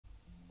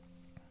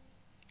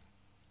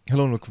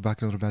Hello and welcome back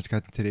to another Magic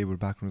Hat. Today we're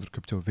back with another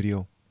crypto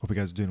video. Hope you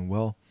guys are doing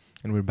well.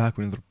 And we're back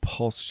with another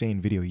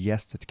Pulsechain video.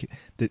 Yes,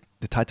 the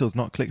title is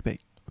not clickbait.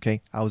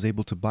 Okay, I was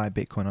able to buy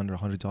Bitcoin under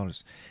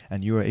 $100,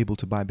 and you are able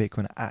to buy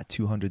Bitcoin at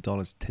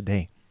 $200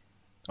 today.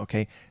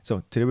 Okay,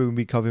 so today we're going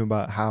to be covering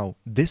about how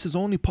this is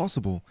only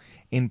possible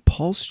in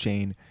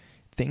Pulsechain,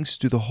 thanks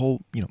to the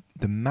whole,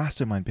 the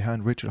mastermind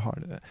behind Richard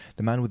Hart,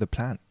 the man with a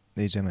plan,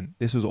 ladies and gentlemen.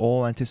 This was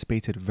all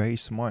anticipated, very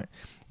smart.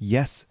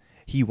 Yes,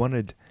 he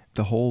wanted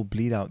the whole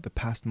bleed out the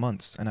past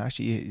months, and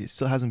actually it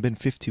still hasn't been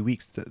 50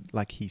 weeks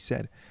like he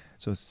said,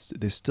 so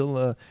there's still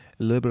a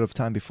little bit of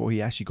time before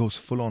he actually goes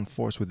full on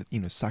force with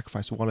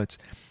sacrifice wallets,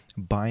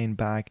 buying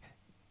back,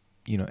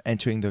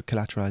 entering the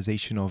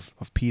collateralization of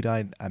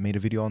PDAI. I made a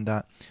video on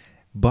that,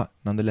 but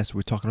nonetheless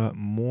we're talking about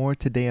more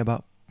today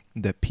about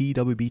the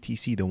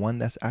pWBTC, the one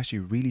that's actually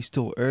really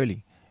still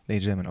early,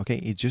 ladies and gentlemen. Okay,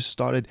 it just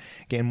started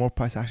getting more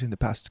price action in the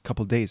past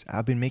couple of days.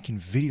 I've been making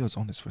videos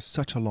on this for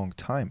such a long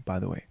time, by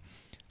the way.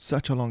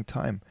 Such a long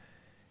time.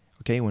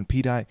 Okay, when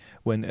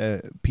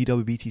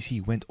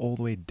pWBTC went all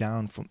the way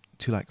down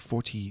to like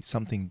 $40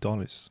 something.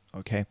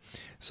 Okay,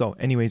 so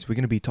anyways, we're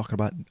going to be talking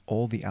about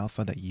all the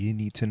alpha that you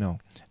need to know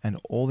and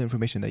all the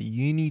information that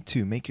you need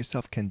to make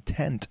yourself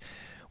content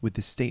with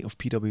the state of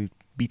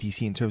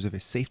pWBTC in terms of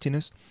its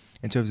safetiness,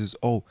 in terms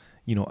of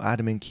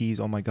admin keys,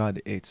 oh my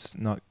god, it's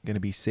not going to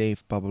be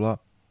safe, blah blah blah.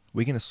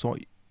 We're going to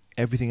sort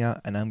everything out,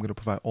 and I'm going to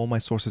provide all my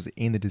sources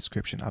in the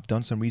description. I've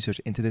done some research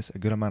into this a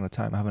good amount of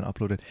time. I haven't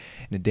uploaded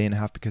in a day and a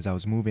half because I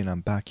was moving.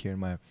 I'm back here in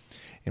my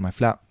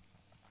flat,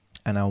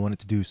 and I wanted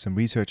to do some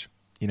research,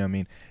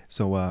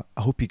 so I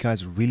hope you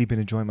guys have really been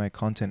enjoying my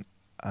content.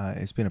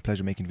 It's been a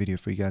pleasure making video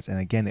for you guys, and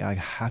again, I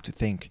have to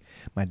thank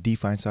my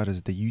DeFi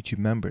Insiders, the YouTube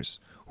members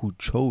who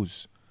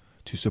chose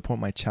to support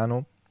my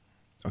channel.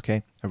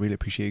 Okay, I really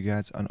appreciate you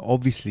guys, and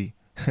obviously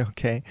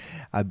okay,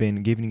 I've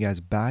been giving you guys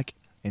back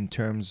in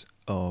terms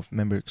of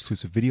member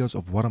exclusive videos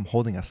of what I'm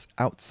holding us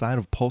outside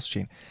of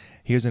Pulsechain.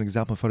 Here's an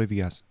example in front of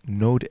you guys.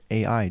 Node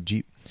AI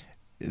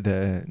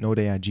the Node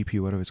AI GPU,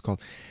 whatever it's called.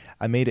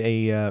 I made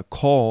a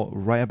call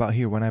right about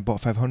here when I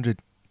bought 500,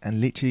 and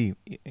literally,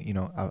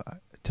 I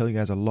tell you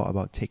guys a lot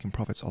about taking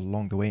profits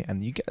along the way,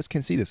 and you guys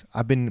can see this.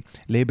 I've been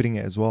labeling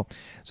it as well.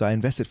 So I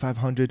invested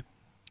 500,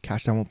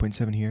 cashed out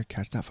 1.7 here,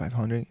 cashed out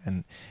 500,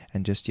 and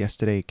just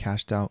yesterday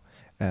cashed out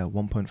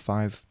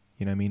 1.5.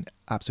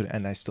 Absolutely.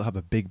 And I still have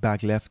a big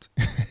bag left.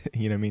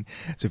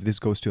 So if this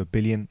goes to 1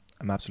 billion,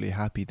 I'm absolutely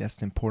happy. That's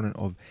the important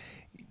of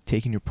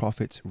taking your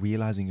profits,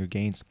 realizing your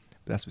gains.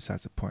 But that's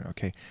besides the point.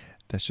 Okay,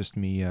 that's just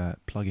me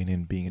plugging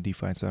in, being a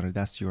DeFi insider.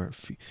 That's your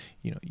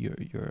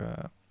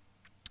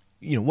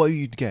what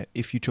you'd get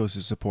if you chose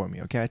to support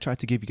me. Okay, I try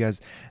to give you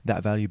guys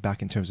that value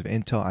back in terms of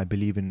intel. I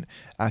believe in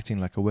acting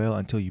like a whale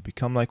until you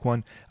become like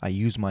one. I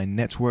use my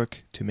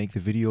network to make the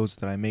videos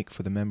that I make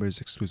for the members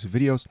exclusive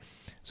videos.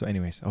 So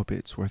anyways, I hope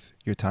it's worth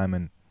your time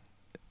and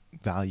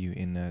value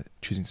in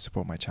choosing to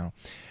support my channel.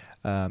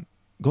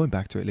 Going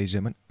back to it, ladies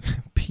and gentlemen,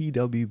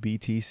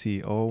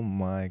 pWBTC, oh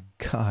my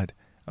god.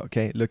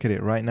 Okay, look at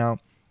it right now,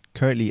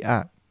 currently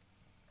at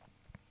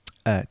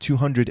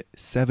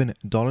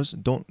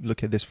 $207. Don't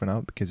look at this for now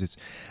because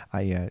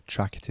I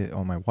tracked it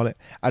on my wallet.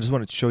 I just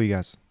wanted to show you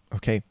guys.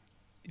 Okay,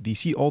 do you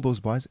see all those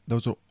buys?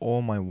 Those are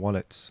all my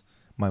wallet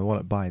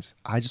buys.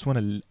 I just want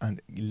to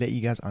let you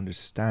guys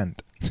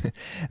understand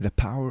the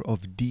power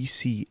of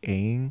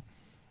DCAing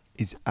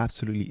is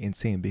absolutely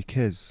insane,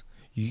 because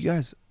you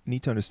guys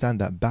need to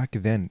understand that back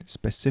then,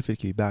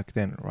 specifically back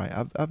then, right?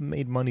 I've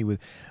made money with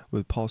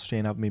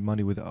Pulsechain. I've made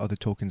money with other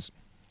tokens,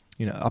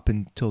 up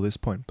until this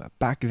point. But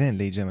back then,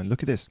 ladies and gentlemen,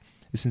 look at this.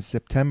 This is in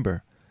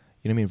September.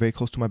 Very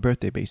close to my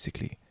birthday,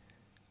 basically.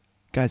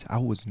 Guys, I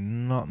was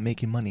not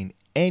making money in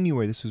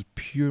anywhere. This was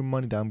pure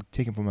money that I'm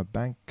taking from my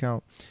bank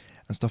account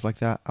and stuff like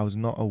that. I was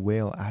not a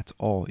whale at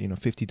all.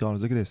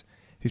 $50. Look at this.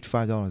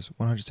 $55,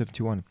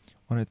 171,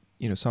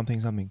 100,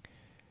 something.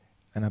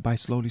 And I buy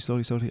slowly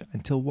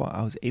until what?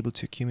 I was able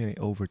to accumulate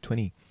over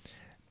 20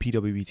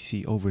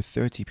 pWBTC, over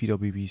 30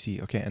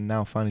 pWBTC. Okay, and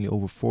now finally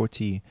over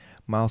 40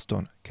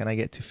 milestone. Can I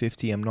get to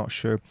 50? I'm not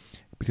sure,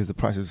 because the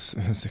price is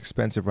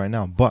expensive right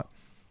now. But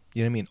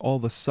all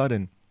of a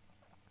sudden,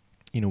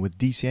 with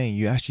DCAing,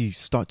 you actually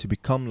start to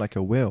become like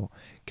a whale,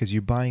 because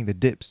you're buying the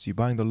dips, you're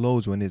buying the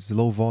lows when it's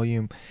low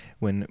volume,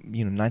 when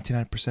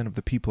 99% of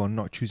the people are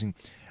not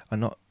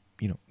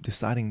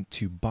deciding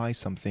to buy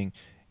something.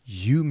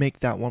 You make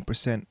that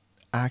 1%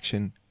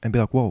 action and be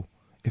like, whoa,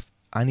 if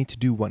I need to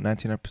do what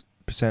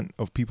 99%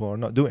 of people are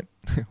not doing,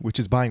 which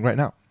is buying right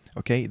now.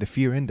 Okay, the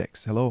fear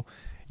index, hello,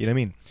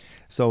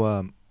 so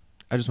I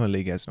just want to let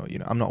you guys know,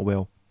 I'm not a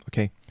whale.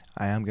 Okay,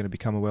 I am going to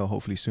become a whale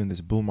hopefully soon. There's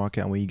a bull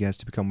market. I want you guys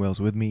to become whales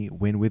with me,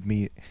 win with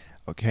me.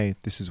 Okay,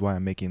 this is why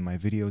I'm making my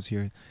videos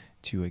here,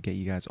 to get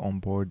you guys on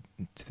board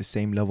to the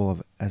same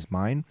level as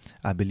mine.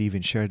 I believe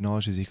in shared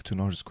knowledge is equal to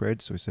knowledge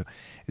squared. So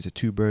it's a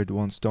two bird,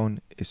 one stone.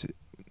 It's a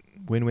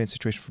win-win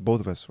situation for both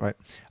of us, right?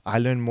 I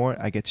learn more.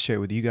 I get to share it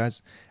with you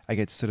guys. I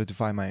get to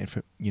solidify my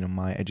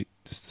the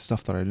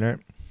stuff that I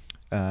learned,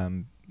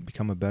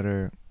 become a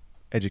better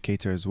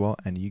educator as well,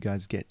 and you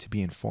guys get to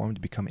be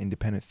informed, become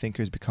independent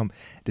thinkers, become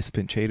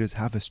disciplined traders,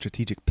 have a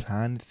strategic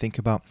plan, think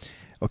about,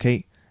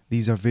 okay,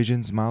 these are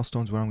visions,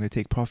 milestones where I'm going to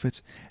take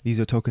profits. These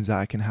are tokens that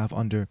I can have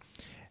under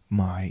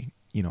my,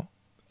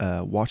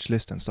 watch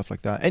list and stuff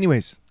like that.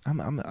 Anyways,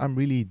 I'm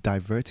really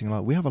diverting a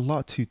lot. We have a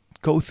lot to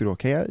go through.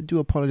 Okay, I do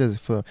apologize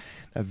for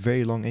a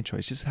very long intro.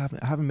 It's just I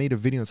haven't made a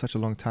video in such a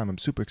long time. I'm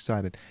super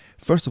excited.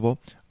 First of all,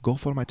 go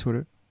follow my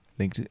Twitter.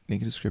 Link in the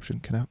description.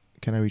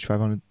 Can I reach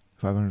 500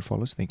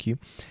 followers? Thank you.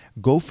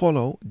 Go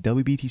follow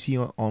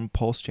WBTC on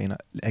Pulsechain.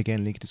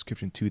 Again, link in the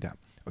description to that.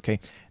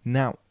 Okay,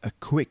 now a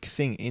quick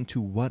thing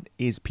into what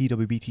is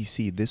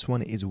pWBTC. This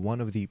one is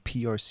one of the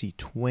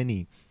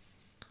PRC20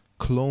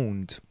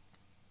 cloned,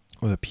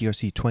 or the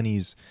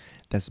PRC20s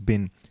that's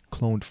been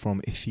cloned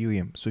from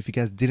Ethereum. So if you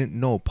guys didn't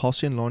know,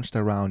 Pulsechain launched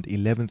around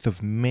 11th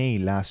of May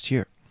last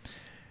year.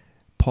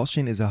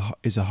 Pulsechain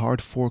is a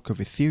hard fork of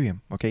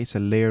Ethereum. Okay, it's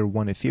a layer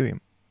 1 Ethereum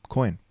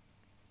coin.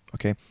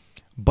 Okay,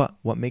 but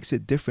what makes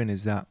it different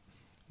is that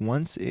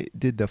once it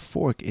did the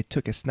fork, it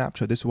took a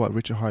snapshot. This is what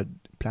Richard Hart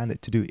planned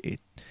it to do.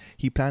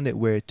 He planned it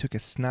where it took a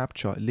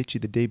snapshot,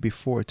 literally the day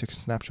before, it took a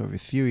snapshot of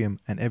Ethereum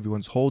and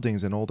everyone's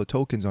holdings and all the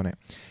tokens on it.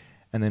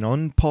 And then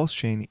on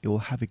Pulsechain, it will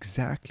have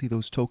exactly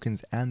those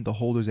tokens and the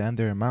holders and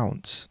their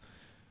amounts.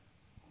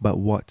 But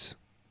what?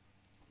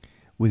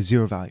 With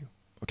zero value.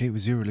 Okay,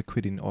 with zero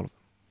liquidity in all of them.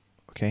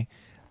 Okay,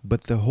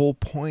 but the whole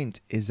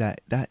point is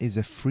that that is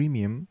a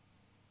freemium.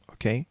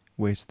 Okay,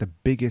 where it's the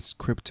biggest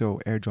crypto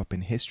airdrop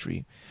in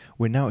history,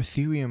 where now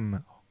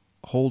Ethereum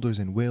holders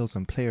and whales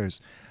and players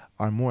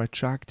are more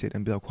attracted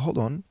and be like, well, hold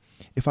on,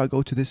 if I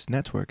go to this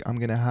network, I'm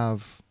gonna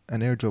have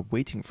an airdrop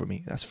waiting for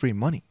me. That's free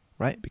money,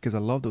 right? Because I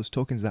love those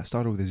tokens that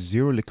started with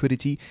zero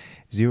liquidity,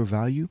 zero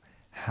value,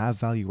 have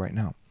value right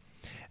now.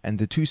 And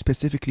the two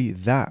specifically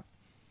that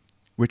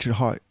Richard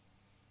Hart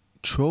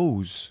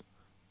chose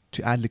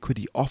to add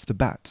liquidity off the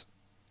bat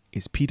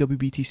is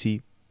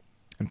pWBTC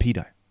and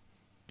PDAI.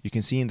 You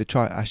can see in the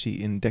chart,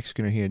 actually in Dex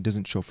Screener here, it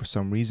doesn't show for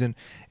some reason.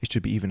 It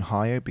should be even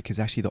higher, because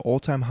actually the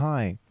all-time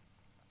high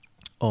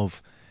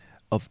of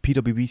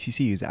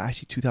pWBTC is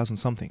actually 2000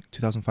 something,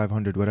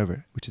 2500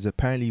 whatever, which is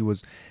apparently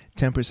was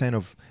 10%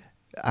 of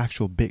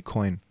actual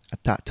Bitcoin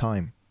at that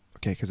time.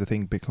 Okay, because I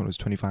think Bitcoin was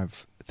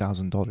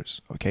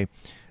 $25,000. Okay,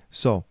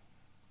 so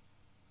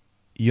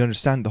you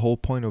understand the whole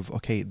point of,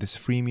 okay, this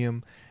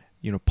freemium,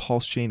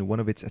 Pulsechain, one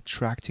of its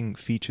attracting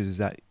features is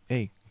that,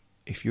 hey,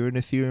 if you're an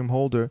Ethereum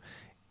holder,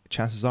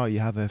 chances are you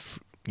have a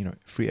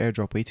free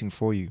airdrop waiting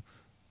for you.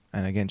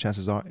 And again,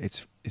 chances are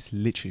it's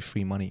literally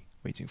free money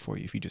waiting for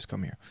you if you just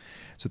come here.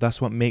 So that's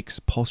what makes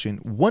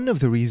Pulsechain one of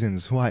the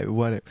reasons why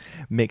it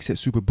makes it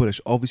super bullish.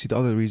 Obviously the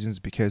other reasons,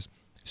 because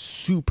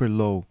super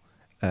low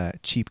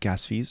cheap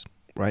gas fees,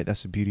 right?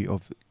 That's the beauty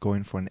of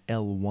going for an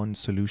L1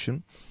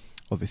 solution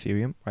of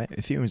Ethereum, right?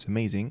 Ethereum is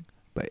amazing,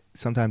 but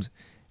sometimes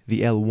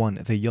the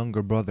L1, the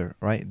younger brother,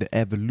 right? The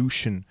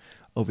evolution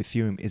of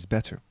Ethereum is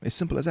better. It's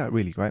simple as that,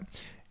 really, right?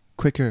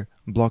 Quicker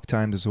block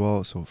times as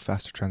well, so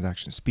faster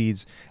transaction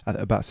speeds at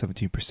about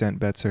 17%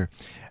 better.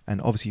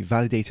 And obviously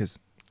validators,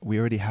 we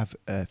already have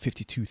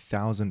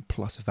 52,000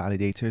 plus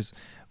validators,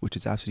 which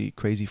is absolutely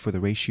crazy for the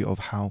ratio of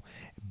how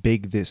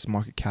big this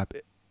market cap,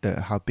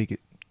 how big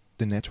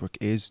the network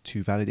is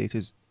to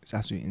validators. It's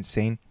absolutely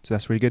insane. So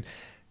that's really good.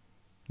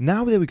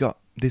 Now that we got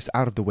this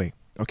out of the way,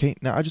 okay,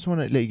 now I just want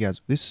to let you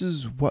guys, this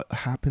is what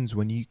happens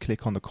when you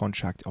click on the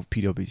contract of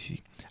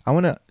pWBTC. I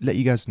want to let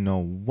you guys know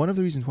one of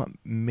the reasons what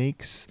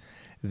makes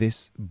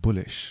this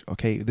bullish.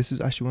 Okay, this is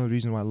actually one of the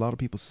reasons why a lot of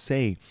people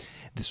say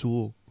this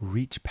will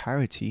reach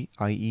parity,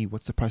 i.e.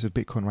 what's the price of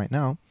Bitcoin right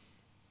now?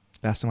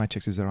 Last time I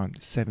checked is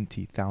around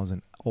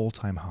 70,000,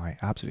 all-time high.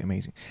 Absolutely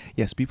amazing.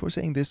 Yes, people are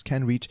saying this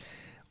can reach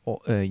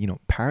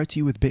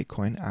parity with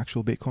Bitcoin,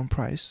 actual Bitcoin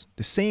price.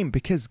 The same,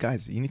 because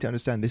guys, you need to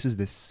understand this is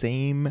the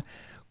same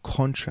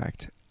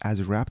contract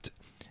as wrapped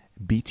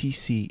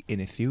BTC in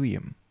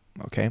Ethereum.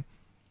 Okay,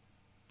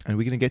 and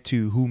we're gonna get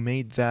to who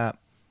made that,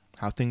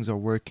 how things are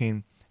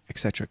working,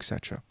 etc.,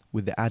 etc.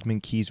 With the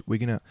admin keys, we're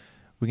gonna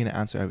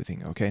answer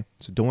everything. Okay,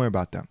 so don't worry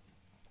about that.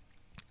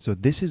 So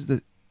this is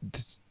the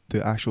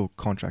actual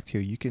contract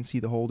here. You can see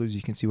the holders,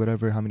 you can see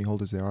whatever, how many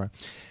holders there are.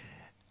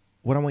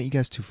 What I want you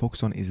guys to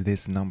focus on is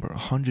this number,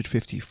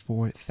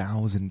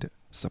 154,000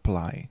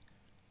 supply.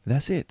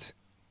 That's it.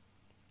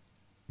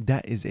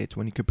 That is it.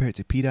 When you compare it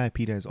to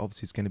PDAI is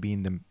obviously it's going to be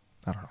in the,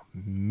 I don't know,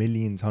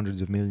 millions,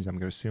 hundreds of millions, I'm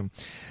going to assume,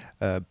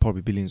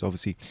 probably billions,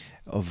 obviously,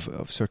 of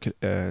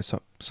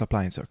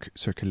supply and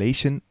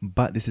circulation.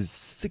 But this is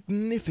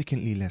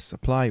significantly less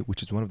supply,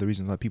 which is one of the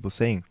reasons why people are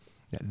saying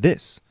that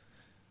this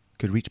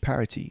could reach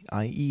parity,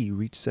 i.e.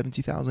 reach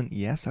 70,000.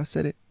 Yes, I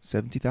said it,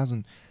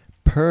 70,000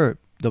 per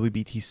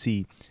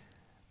WBTC,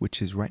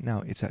 which is right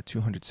now, it's at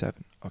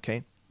 207.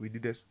 Okay, we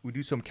do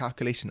some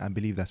calculation. I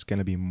believe that's going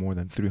to be more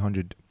than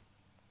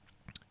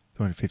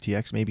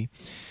 350x maybe.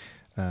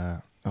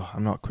 I'm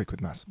not quick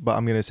with maths, but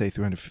I'm going to say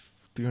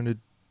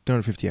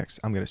 350x,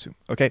 I'm going to assume.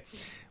 Okay,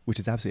 which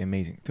is absolutely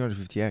amazing.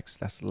 350x,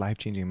 that's a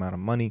life-changing amount of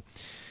money.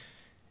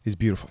 Is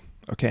beautiful.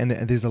 Okay, and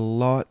there's a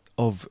lot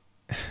of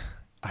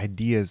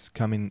ideas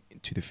coming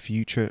to the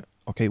future.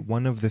 Okay,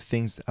 one of the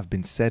things that have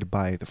been said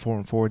by the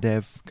 404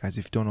 dev, guys,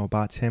 if you don't know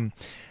about him,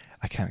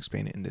 I can't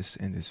explain it in this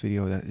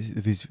video. That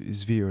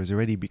his video is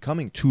already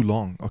becoming too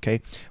long.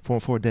 Okay,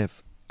 404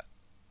 dev,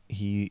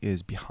 he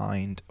is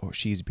behind, or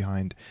she's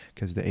behind,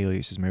 because the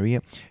alias is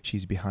Maria.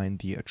 She's behind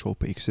the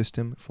ATROPA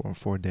ecosystem.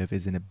 404 dev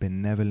is in a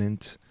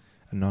benevolent,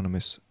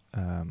 anonymous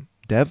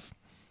dev,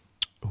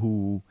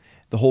 who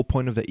the whole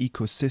point of the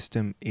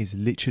ecosystem is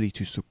literally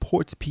to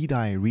support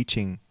PDAI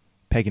reaching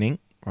pegging,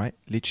 right?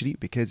 Literally,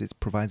 because it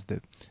provides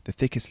the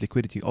thickest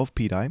liquidity of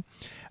PDAI,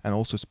 and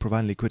also it's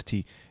providing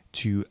liquidity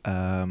to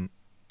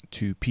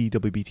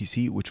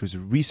pWBTC, which was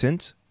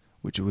recent,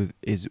 which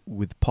is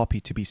with Poppy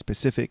to be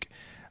specific.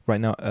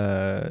 Right now,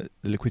 the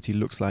liquidity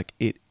looks like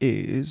it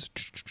is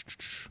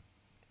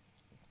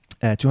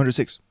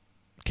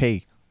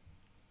 206k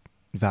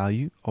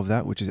value of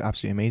that, which is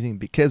absolutely amazing.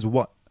 Because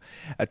what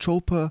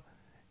ATROPA,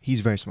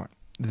 he's very smart.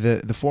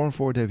 The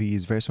 404 dev, he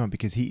is very smart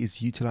because he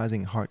is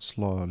utilizing Hart's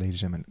law, ladies and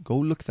gentlemen. Go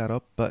look that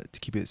up. But to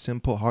keep it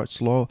simple,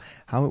 Hart's law,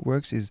 how it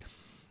works is,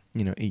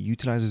 it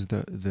utilizes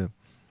the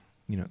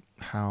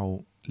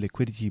how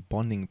liquidity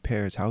bonding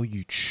pairs, how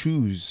you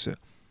choose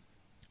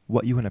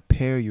what you want to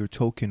pair your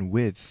token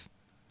with,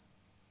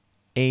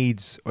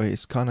 aids, or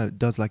it's kind of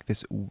does like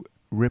this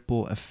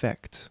ripple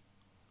effect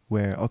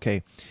where,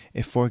 okay,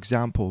 if for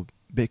example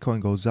Bitcoin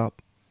goes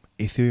up,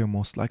 Ethereum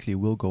most likely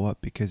will go up,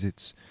 because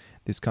it's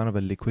this kind of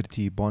a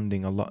liquidity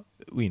bonding a lot.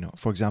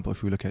 For example,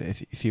 if we look at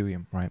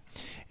Ethereum, right?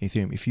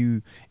 Ethereum, if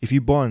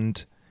you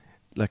bond,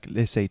 like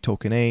let's say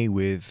token A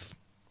with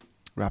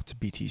wrapped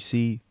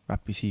BTC,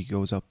 wrapped BTC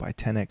goes up by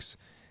 10x,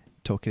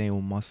 token A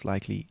will most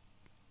likely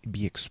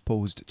be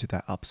exposed to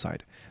that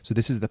upside. So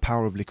this is the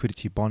power of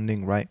liquidity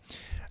bonding, right?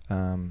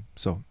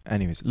 So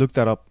anyways, look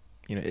that up.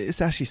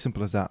 It's actually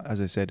simple as that, as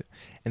I said.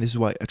 And this is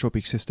why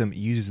ATROPA system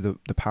uses the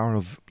power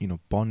of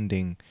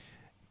bonding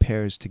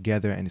pairs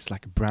together, and it's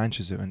like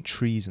branches and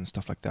trees and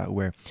stuff like that,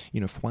 where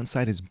if one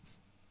side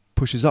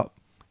pushes up,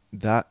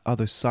 that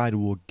other side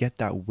will get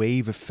that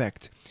wave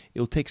effect.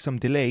 It'll take some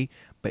delay,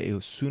 but it'll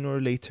sooner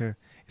or later,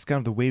 it's kind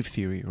of the wave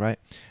theory, right?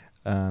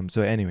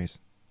 So anyways,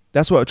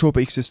 that's what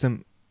ATROPA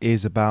ecosystem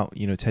is about.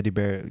 Teddy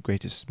Bear,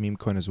 greatest meme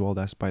coin as well.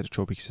 That's by the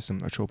ATROPA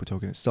ecosystem, ATROPA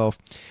token itself.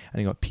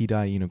 And you got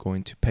PDAI,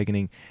 going to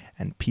pegging,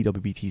 and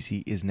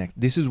pWBTC is next.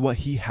 This is what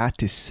he had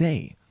to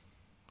say,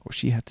 or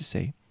she had to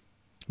say,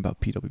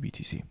 about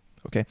pWBTC.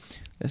 Okay,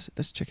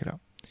 let's check it out.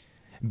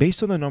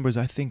 Based on the numbers,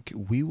 I think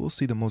we will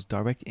see the most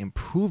direct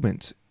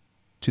improvement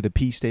to the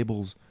P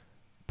stables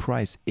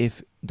price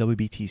if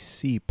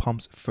WBTC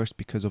pumps first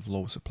because of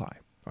low supply.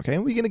 Okay,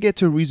 and we're going to get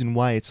to a reason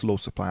why it's low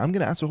supply. I'm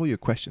going to answer all your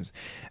questions.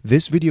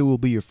 This video will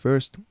be your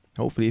first,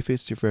 hopefully, if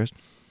it's your first,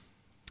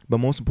 but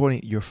most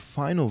importantly, your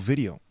final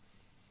video,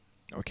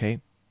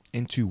 okay,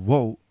 into,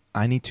 whoa,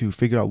 I need to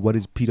figure out what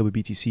is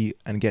pWBTC,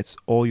 and gets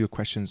all your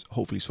questions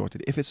hopefully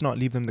sorted. If it's not,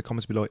 leave them in the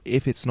comments below.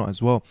 If it's not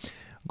as well,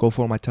 go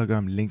follow my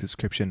Telegram, link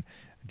description,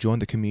 join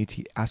the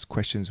community, ask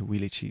questions.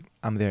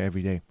 I'm there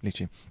every day,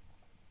 literally.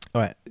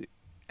 All right,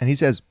 and he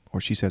says,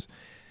 or she says,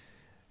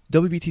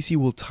 WBTC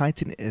will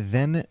tighten,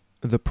 then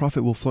the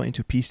profit will flow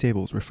into P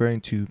stables,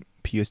 referring to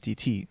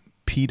PUSDT,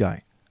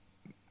 PDAI,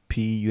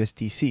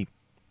 PUSDC.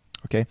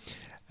 Okay,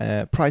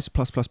 price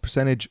plus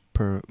percentage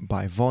per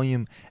buy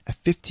volume, a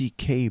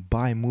 50k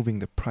buy moving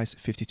the price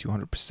 50 to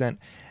 100%.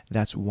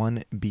 That's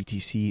 1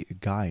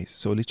 BTC, guys.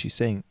 So literally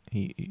saying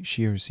he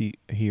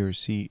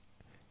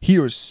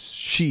or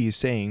she is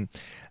saying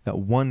that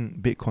one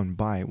Bitcoin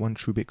buy, one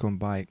true Bitcoin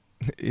buy,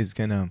 is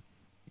can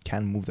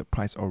move the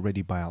price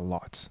already by a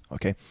lot.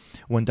 Okay,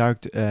 when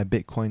direct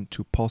Bitcoin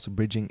to Pulse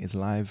bridging is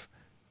live,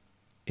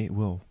 it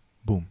will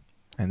boom.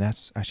 And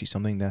that's actually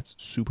something that's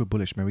super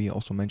bullish. Maria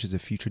also mentions a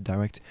future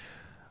direct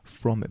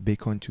from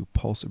Bitcoin to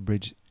Pulse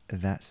bridge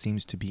that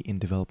seems to be in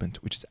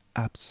development, which is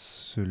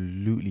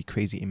absolutely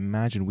crazy.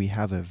 Imagine we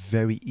have a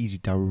very easy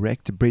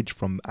direct bridge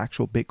from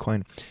actual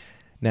Bitcoin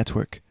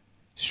network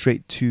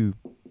straight to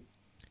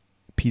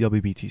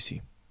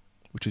pWBTC,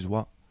 which is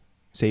what?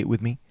 Say it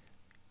with me.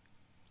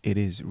 It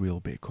is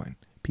real Bitcoin.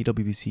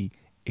 pWBTC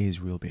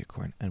is real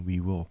Bitcoin, and we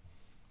will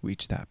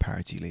reach that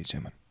parity, ladies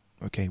and gentlemen.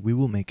 Okay, we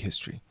will make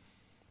history.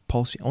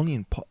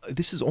 Pulsechain,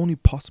 this is only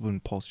possible in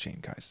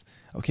Pulsechain, guys.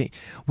 Okay,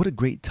 what a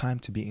great time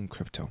to be in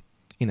crypto.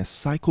 In a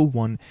cycle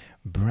 1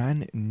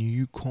 brand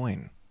new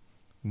coin,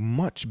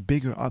 much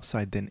bigger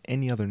upside than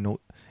any other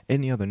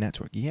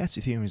network. Yes,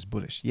 Ethereum is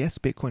bullish. Yes,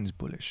 Bitcoin is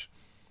bullish,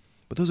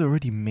 but those are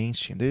already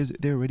mainstream.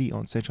 They're already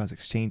on centralized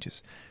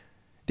exchanges.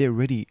 They're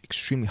already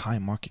extremely high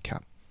market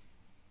cap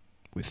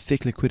with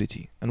thick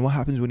liquidity. And what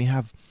happens when you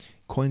have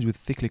coins with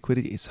thick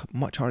liquidity? It's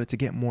much harder to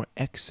get more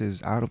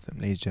X's out of them,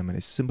 ladies and gentlemen.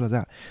 It's simple as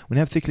that. When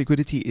you have thick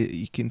liquidity,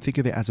 you can think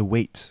of it as a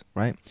weight,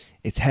 right?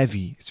 It's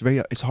heavy.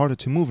 It's harder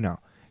to move now.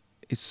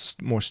 It's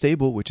more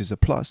stable, which is a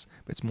plus,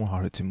 but it's more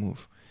harder to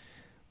move.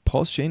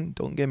 Pulsechain,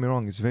 don't get me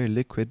wrong, it's very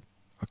liquid,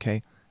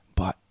 okay,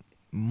 but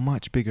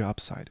much bigger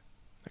upside.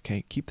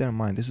 Okay, keep that in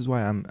mind. This is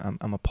why I'm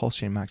a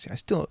Pulsechain Maxi. I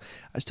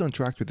still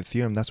interact with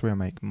Ethereum. That's where I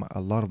make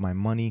a lot of my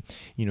money.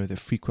 You know, the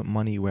frequent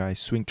money where I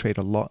swing trade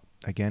a lot.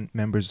 Again,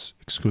 members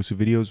exclusive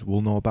videos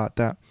will know about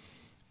that.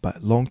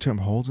 But long-term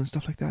holds and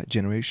stuff like that,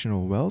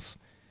 generational wealth,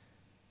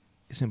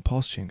 it's in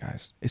Pulsechain,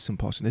 guys. It's in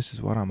Pulsechain. This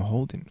is what I'm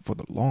holding for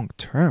the long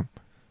term.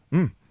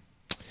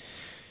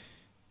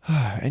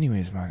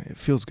 Anyways, man, it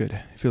feels good.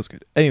 It feels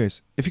good.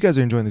 Anyways, if you guys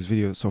are enjoying this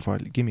video so far,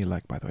 give me a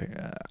like, by the way.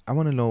 I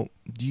want to know,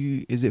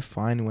 is it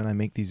fine when I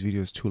make these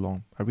videos too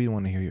long? I really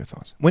want to hear your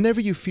thoughts. Whenever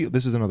you feel,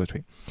 this is another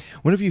tweet.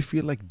 Whenever you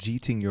feel like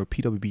jeeting your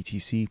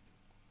pWBTC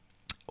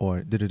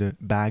or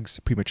bags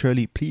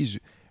prematurely, please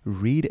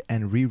read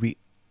and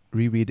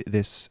reread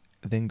this,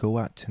 then go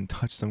out and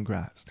touch some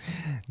grass.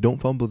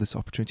 Don't fumble this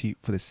opportunity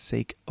for the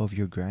sake of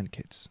your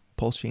grandkids.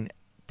 Pulsechain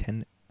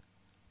 10,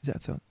 is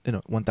that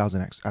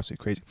 1000x,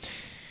 absolutely crazy.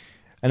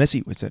 And let's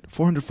see what it said.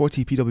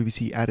 440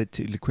 pWBTC added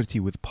to liquidity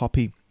with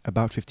Poppy,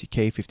 about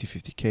 50k,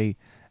 50k,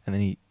 and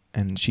then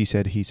he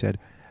said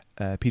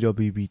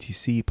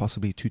pWBTC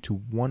possibly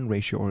 2-to-1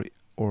 ratio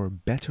or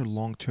better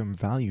long-term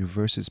value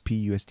versus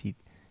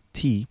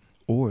PUSDT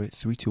or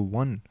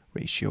 3-to-1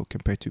 ratio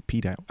compared to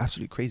PDAI.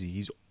 Absolutely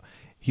crazy.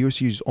 He or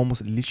she is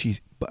almost literally,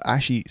 but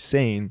actually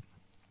saying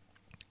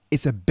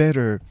it's a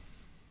better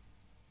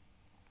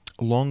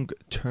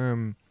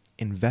long-term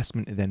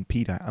investment than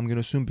PDAI. I'm going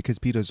to assume because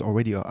PDAI is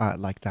already at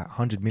like that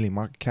 100 million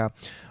market cap.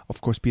 Of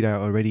course, PDAI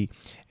already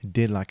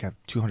did like a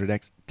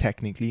 200x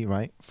technically,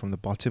 right? From the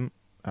bottom,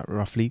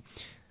 roughly.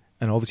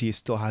 And obviously it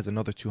still has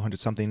another 200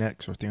 something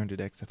x or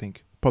 300x, I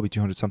think. Probably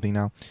 200 something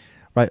now,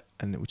 right?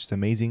 And which is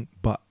amazing.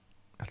 But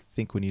I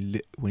think when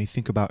you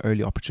think about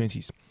early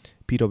opportunities,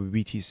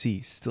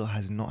 pWBTC still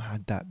has not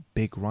had that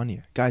big run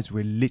yet. Guys,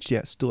 we're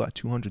literally still at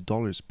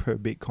 $200 per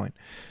Bitcoin.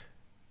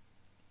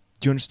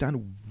 Do you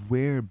understand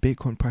where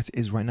Bitcoin price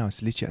is right now?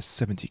 It's literally at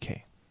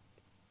 70k.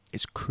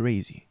 It's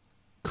crazy.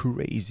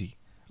 Crazy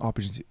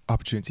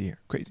opportunity here.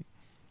 Crazy.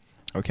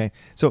 Okay,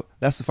 so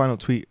that's the final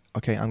tweet.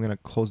 Okay, I'm going to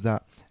close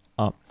that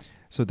up.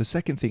 So the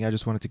second thing I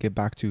just wanted to get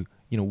back to,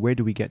 where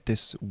do we get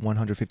this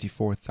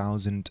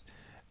 154,000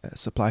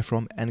 supply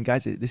from? And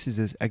guys, this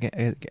is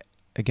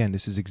again,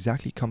 this is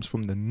exactly comes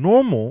from the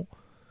normal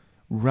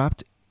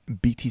wrapped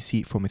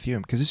BTC from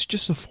Ethereum, because it's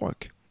just a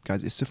fork.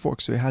 Guys, it's a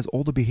fork, so it has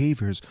all the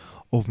behaviors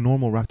of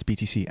normal wrapped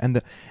BTC,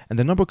 and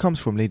the number comes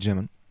from, ladies and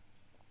gentlemen.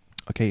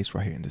 Okay, it's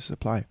right here in the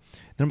supply.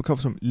 The number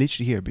comes from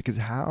literally here, because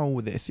how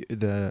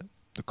the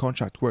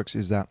contract works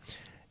is that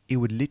it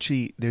would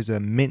literally, there's a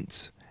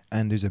mint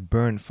and there's a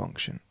burn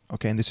function.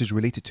 Okay, and this is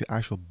related to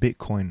actual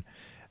Bitcoin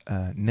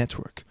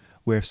network,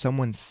 where if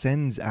someone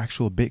sends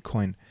actual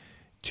Bitcoin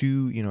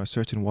to a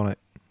certain wallet,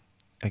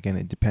 again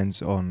it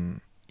depends on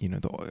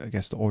I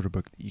guess the order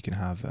book that you can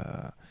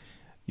have.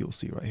 You'll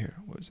see right here.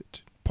 What is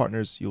it?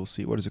 Partners. You'll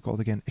see. What is it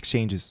called again?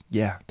 Exchanges.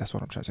 Yeah, that's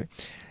what I'm trying to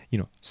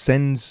say.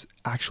 Sends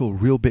actual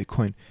real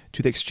Bitcoin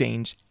to the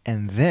exchange,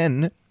 and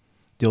then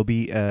there'll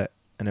be an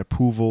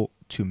approval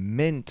to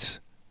mint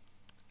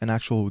an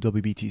actual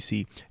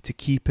WBTC to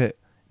keep it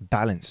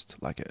balanced,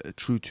 like a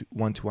true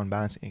one-to-one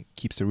balance, and it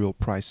keeps the real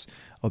price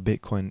of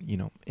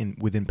Bitcoin,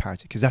 within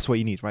parity, because that's what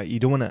you need, right? You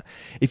don't want to,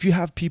 if you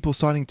have people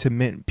starting to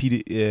mint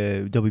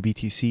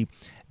WBTC,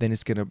 then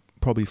it's going to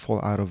probably fall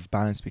out of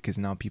balance, because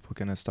now people are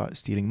going to start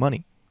stealing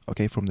money,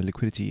 okay, from the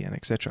liquidity and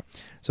etc.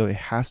 So it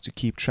has to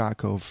keep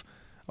track of,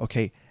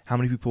 okay, how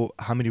many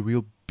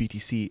real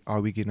BTC are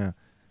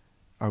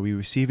we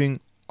receiving,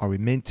 are we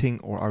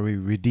minting, or are we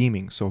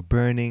redeeming? So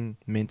burning,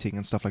 minting,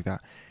 and stuff like that.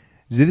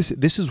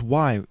 This is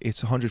why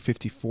it's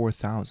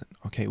 154,000,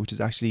 okay, which is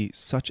actually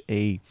such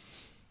a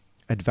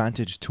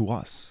advantage to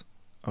us,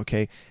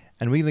 okay?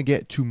 And we're going to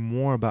get to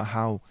more about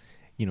how,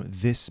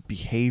 this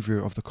behavior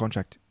of the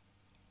contract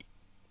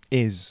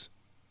is,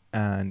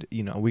 and,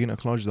 we're going to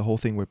acknowledge the whole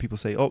thing where people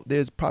say, oh,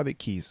 there's private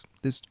keys.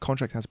 This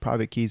contract has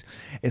private keys.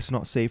 It's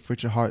not safe.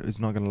 Richard Hart is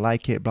not going to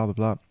like it, blah, blah,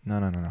 blah.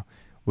 No.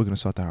 We're going to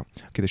sort that out.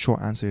 Okay, the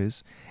short answer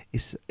is,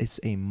 it's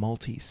a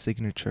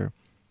multi-signature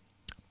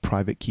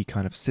private key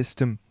kind of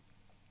system,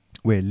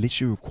 where it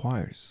literally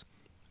requires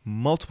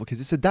multiple, because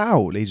it's a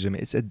DAO, ladies and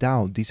gentlemen. It's a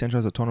DAO,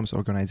 decentralized autonomous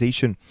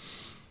organization,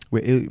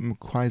 where it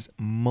requires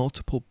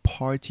multiple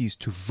parties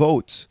to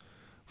vote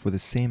for the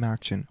same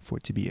action for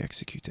it to be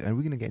executed. And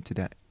we're going to get into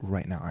that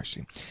right now,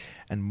 actually.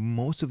 And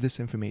most of this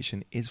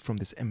information is from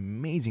this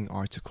amazing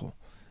article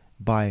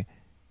by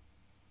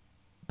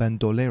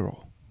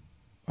Bandolero.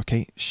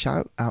 Okay,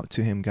 shout out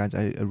to him, guys.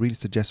 I really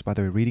suggest, by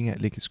the way, reading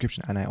it, link in the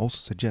description. And I also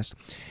suggest,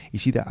 you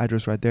see that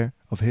address right there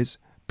of his?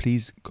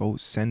 Please go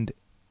send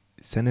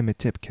him a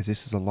tip, because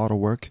this is a lot of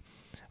work.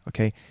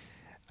 Okay,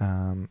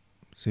 so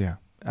yeah,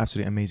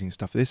 absolutely amazing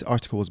stuff. This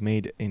article was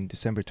made in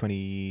December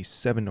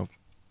 27 of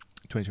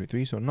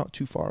 2023, so not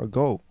too far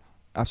ago.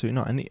 Absolutely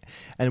not.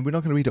 And we're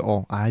not going to read it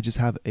all. I just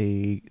have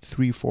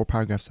 3-4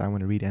 paragraphs I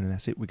want to read, and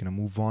that's it. We're going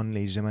to move on,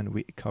 ladies and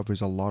gentlemen. It covers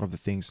a lot of the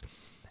things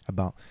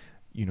about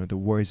the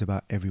worries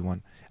about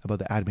everyone, about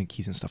the admin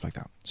keys and stuff like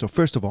that. So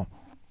first of all,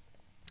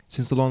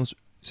 since the launch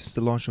since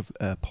the launch of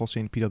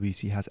Pulsechain,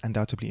 pWBTC has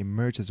undoubtedly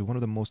emerged as one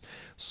of the most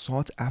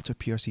sought-after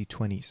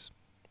PRC20s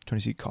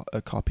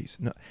copies.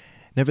 No,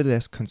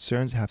 nevertheless,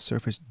 concerns have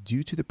surfaced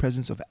due to the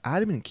presence of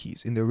admin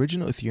keys in the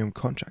original Ethereum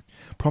contract,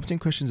 prompting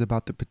questions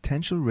about the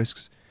potential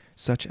risks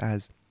such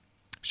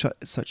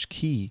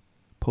key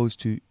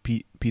posed to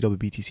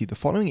pWBTC. The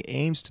following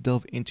aims to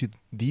delve into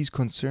these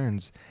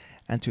concerns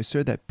and to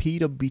assert that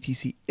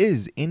pWBTC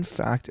is in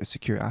fact a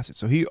secure asset.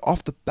 So he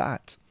off the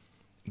bat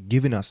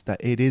giving us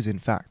that it is in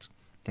fact,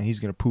 and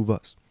he's going to prove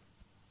us.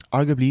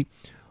 Arguably,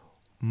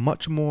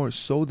 much more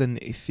so than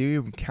the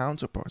Ethereum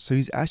counterpart. So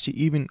he's actually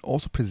even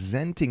also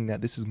presenting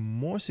that this is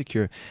more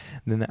secure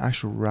than the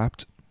actual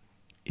wrapped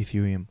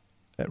Ethereum,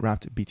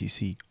 wrapped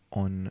BTC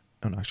on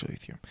actual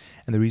Ethereum.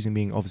 And the reason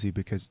being obviously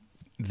because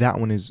that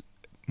one is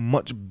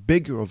much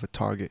bigger of a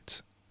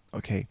target.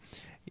 Okay,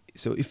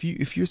 so if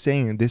you're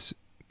saying this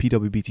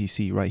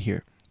pWBTC right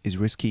here is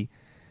risky,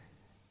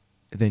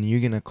 then you're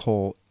gonna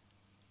call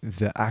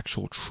the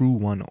actual true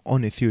one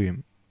on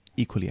Ethereum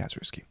equally as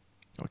risky.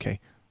 Okay,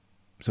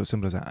 so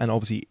simple as that. And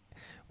obviously,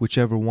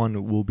 whichever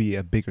one will be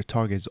a bigger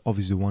target is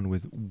obviously one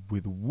with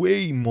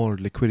way more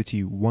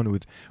liquidity, one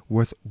with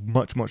worth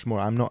much more.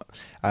 I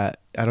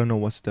don't know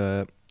what's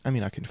the. I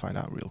mean, I can find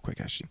out real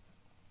quick actually.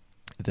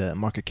 The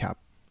market cap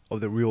of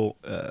the real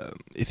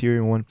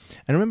Ethereum one.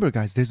 And remember,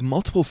 guys, there's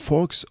multiple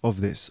forks of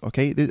this.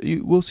 Okay,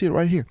 you will see it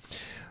right here.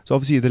 So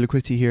obviously the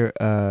liquidity here,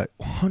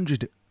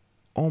 100.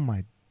 Oh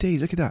my days!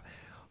 Look at that,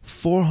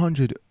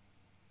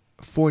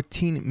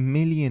 414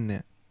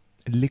 million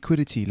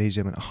liquidity, ladies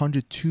and gentlemen.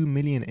 102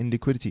 million in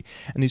liquidity.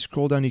 And you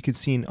scroll down, you can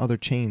see in other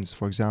chains,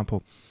 for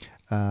example,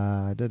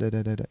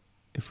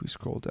 if we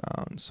scroll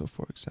down. So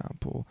for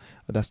example,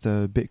 that's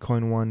the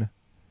Bitcoin one.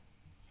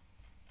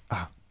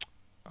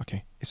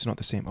 Okay, it's not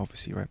the same,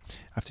 obviously, right?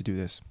 I have to do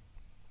this.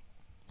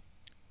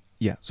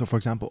 Yeah, so for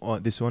example,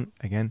 this one,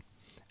 again,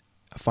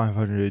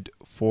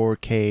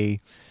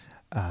 504K.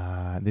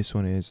 This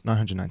one is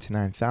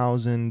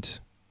 999,000.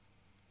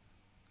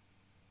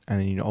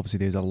 And then, obviously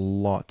there's a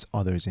lot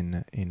others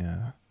in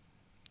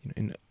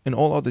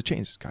all other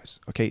chains, guys.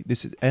 Okay,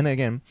 this is, and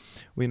again,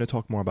 we're going to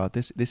talk more about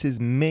this. This is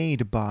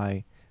made by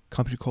a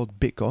company called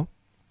BitGo.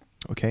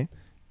 Okay,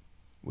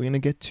 we're going to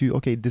get to,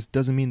 okay, this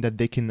doesn't mean that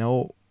they can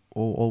now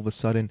all of a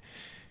sudden,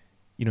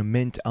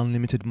 mint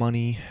unlimited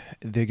money.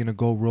 They're gonna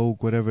go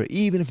rogue, whatever.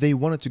 Even if they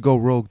wanted to go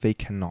rogue, they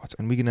cannot.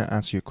 And we're gonna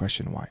answer your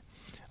question why.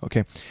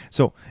 Okay,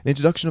 so the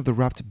introduction of the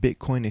wrapped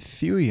Bitcoin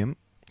Ethereum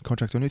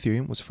contract on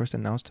Ethereum was first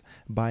announced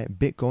by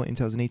BitGo in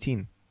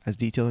 2018, as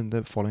detailed in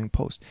the following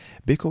post.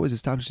 BitGo was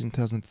established in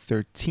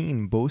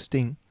 2013,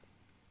 boasting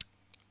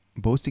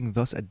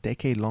thus a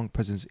decade-long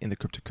presence in the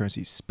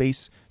cryptocurrency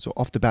space. So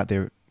off the bat,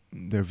 they're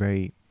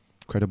very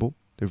credible.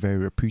 They're very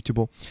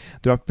reputable.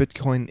 The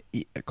Bitcoin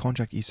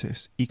contract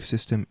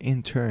ecosystem,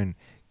 in turn,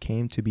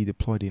 came to be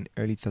deployed in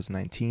early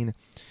 2019.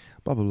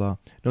 Blah, blah, blah.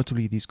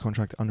 Notably, these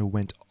contracts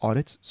underwent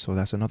audits, so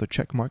that's another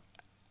check mark.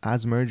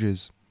 As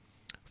mergers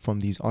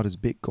from these audits,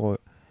 BitGo,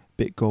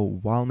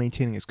 while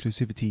maintaining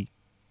exclusive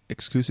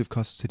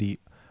custody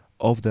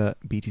of the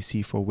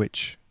BTC for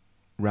which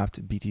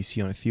wrapped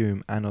BTC on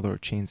Ethereum and other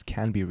chains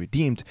can be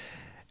redeemed,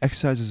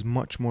 exercises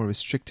much more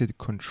restricted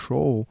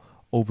control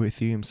over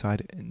Ethereum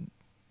side and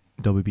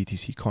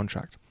WBTC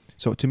contract.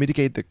 So to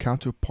mitigate the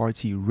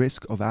counterparty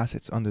risk of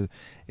assets under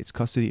its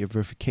custody, a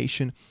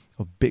verification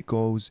of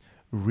BitGo's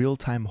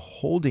real-time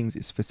holdings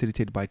is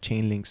facilitated by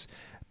Chainlink's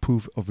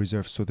proof of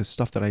reserve. So the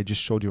stuff that I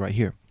just showed you right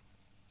here,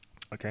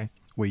 okay,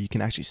 where you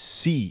can actually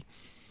see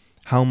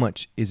how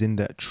much is in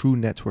the true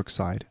network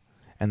side,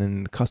 and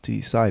then the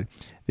custody side,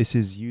 this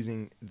is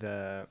using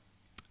the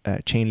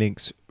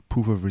Chainlink's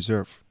proof of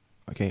reserve.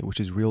 Okay, which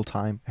is real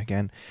time.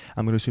 Again,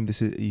 I'm going to assume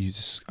this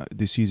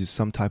uses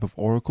some type of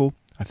oracle.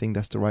 I think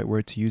that's the right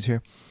word to use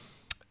here.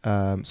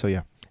 So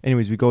yeah.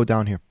 Anyways, we go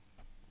down here.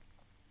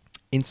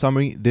 In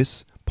summary,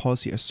 this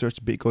policy asserts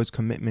BitGo's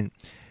commitment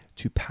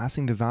to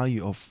passing the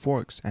value of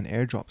forks and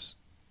airdrops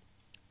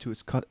to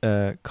its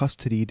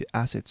custodied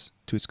assets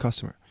to its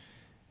customer.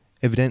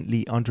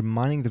 Evidently,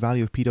 undermining the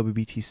value of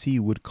pWBTC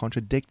would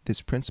contradict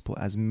this principle,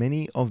 as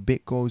many of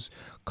BitGo's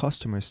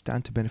customers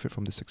stand to benefit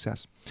from the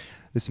success.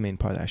 This is the main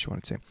part that I actually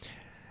want to say.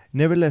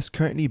 Nevertheless,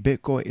 currently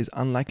BitGo is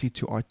unlikely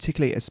to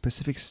articulate a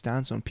specific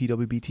stance on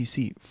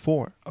pWBTC,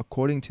 for,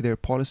 according to their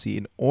policy,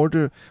 in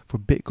order for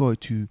BitGo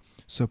to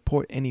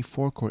support any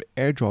fork or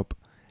airdrop,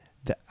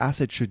 the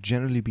asset should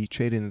generally be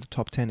traded in the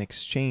top 10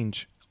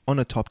 exchange, on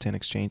a top 10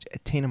 exchange,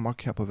 attain a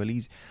market cap of at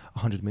least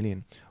 100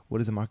 million.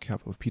 What is the market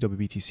cap of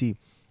pWBTC?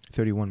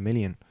 31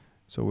 million.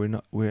 So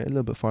we're a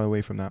little bit far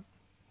away from that.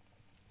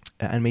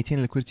 And maintain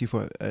liquidity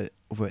for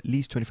over at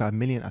least 25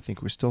 million. I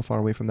think we're still far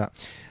away from that.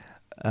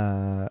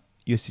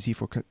 USDC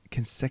for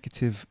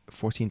consecutive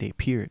 14-day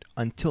period.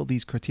 Until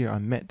these criteria are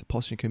met, the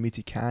Pulsechain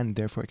community can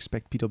therefore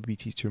expect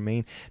pWBTs to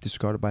remain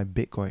disregarded by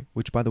Bitcoin,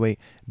 which by the way,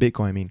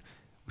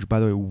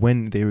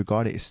 when they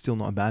regard it, is still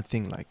not a bad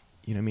thing. Like,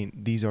 you know what I mean?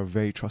 These are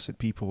very trusted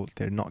people.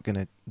 They're not going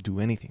to do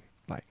anything.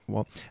 Like,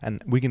 well,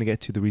 and we're gonna get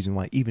to the reason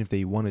why. Even if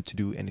they wanted to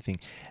do anything,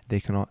 they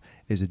cannot.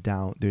 There's a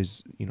DAO.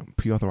 There's, you know,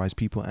 pre-authorized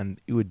people, and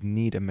it would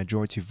need a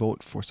majority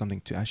vote for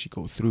something to actually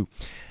go through.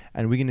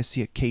 And we're gonna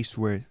see a case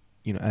where,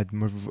 you know, a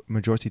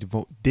majority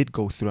vote did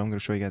go through. I'm gonna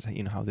show you guys,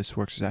 you know, how this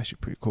works. Is actually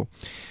pretty cool.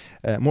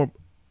 More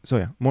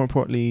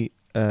importantly,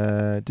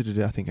 I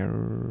think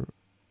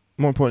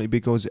more importantly,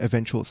 BitGo's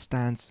eventual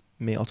stance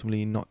may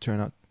ultimately not turn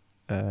out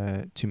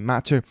to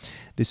matter.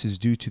 This is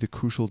due to the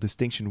crucial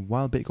distinction.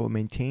 While BitGo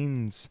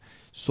maintains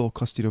sole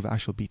custody of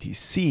actual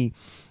BTC,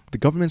 the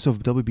governance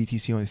of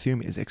WBTC on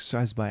Ethereum is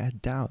exercised by a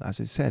DAO,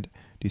 as I said,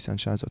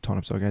 decentralized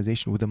autonomous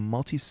organization with a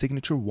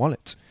multi-signature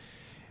wallet,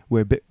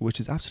 which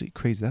is absolutely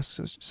crazy.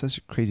 That's such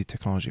a crazy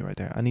technology right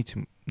there. I need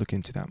to look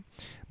into that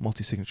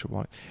multi-signature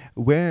wallet,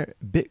 where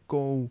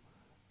BitGo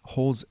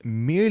holds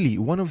merely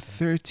one of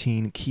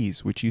 13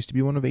 keys, which used to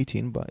be one of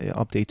 18, but it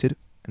updated.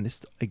 And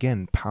this,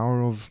 again,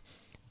 power of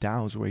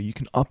DAOs, where you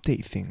can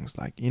update things,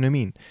 like, you know what I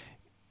mean?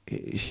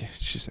 It's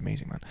just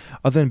amazing, man.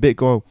 Other than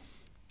BitGo,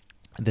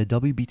 the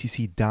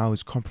WBTC DAO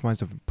is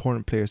comprised of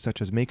important players such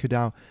as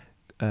MakerDAO,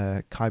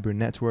 Kyber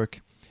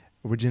Network.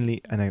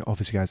 Originally, and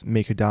obviously, guys,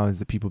 MakerDAO is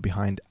the people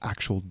behind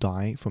actual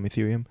DAI from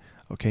Ethereum.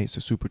 Okay, so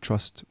super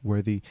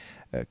trustworthy.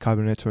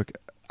 Kyber Network,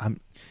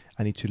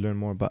 I need to learn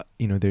more, but,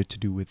 you know, they're to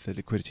do with the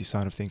liquidity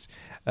side of things.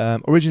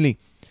 Originally,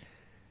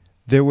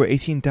 there were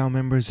 18 DAO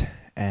members,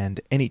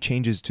 and any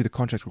changes to the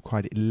contract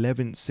required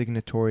 11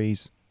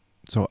 signatories.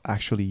 So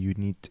actually, you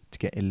need to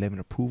get 11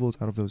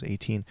 approvals out of those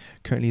 18.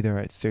 Currently, there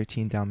are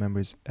 13 DAO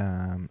members,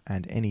 and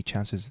any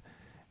chances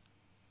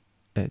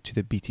to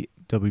the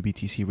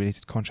WBTC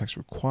related contracts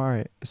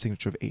require a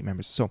signature of 8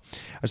 members. So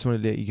I just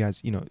want to let you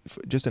guys, you know,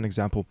 just an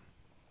example.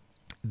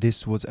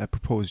 This was a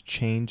proposed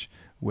change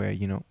where,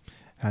 you know,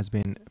 has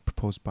been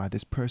proposed by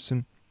this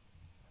person.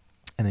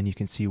 And then you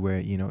can see where,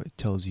 you know, it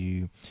tells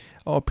you,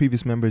 oh,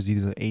 previous members,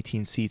 these are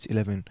 18 seats,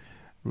 11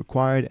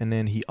 required. And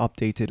then he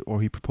updated,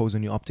 or he proposed a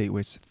new update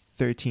where it's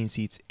 13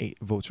 seats, 8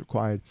 votes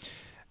required.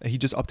 He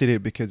just updated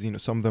it because, you know,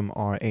 some of them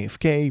are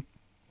AFK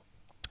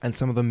and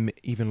some of them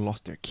even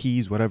lost their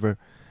keys, whatever.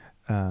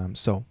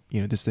 So, you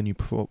know, this is the new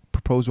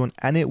proposed one,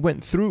 and it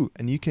went through.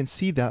 And you can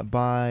see that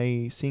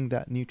by seeing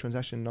that new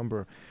transaction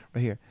number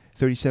right here,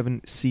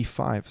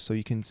 37C5. So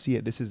you can see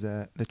it. This is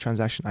the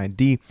transaction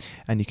ID,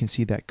 and you can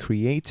see that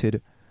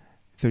created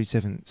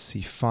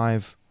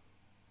 37C5,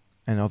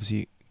 and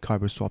obviously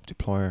Kyber Swap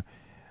Deployer.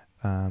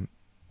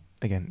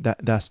 Again,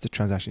 that's the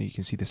transaction. You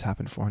can see this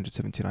happened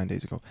 479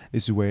 days ago.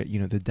 This is where, you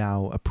know, the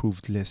DAO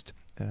approved list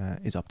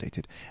is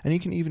updated, and you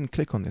can even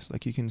click on this.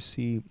 Like, you can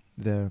see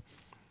the,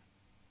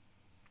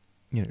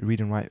 you know, read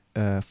and write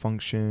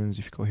functions.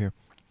 If you go here,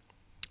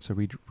 so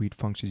read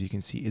functions, you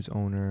can see is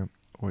owner,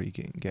 or you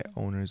can get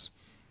owners,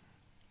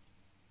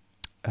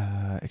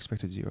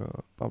 expected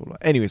 0, blah blah blah.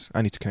 Anyways,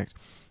 I need to connect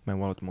my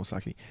wallet most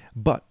likely.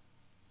 But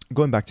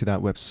going back to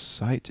that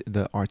website,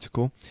 the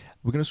article,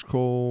 we're gonna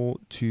scroll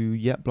to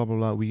blah blah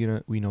blah.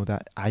 We know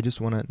that. I just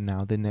wanna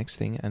now, the next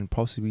thing, and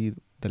possibly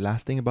the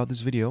last thing about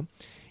this video,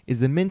 is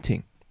the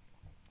minting.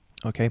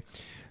 Okay,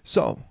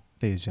 so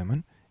ladies and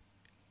gentlemen,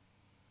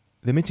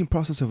 the minting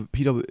process of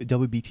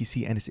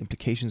WBTC and its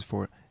implications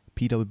for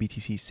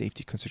pWBTC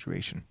safety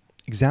consideration.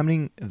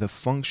 Examining the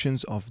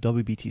functions of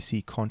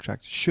WBTC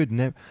contracts should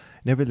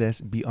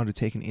nevertheless be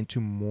undertaken into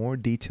more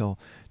detail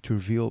to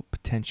reveal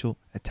potential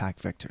attack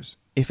vectors,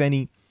 if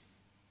any,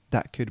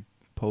 that could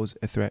pose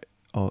a threat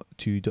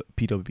to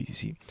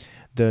pWBTC.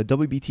 The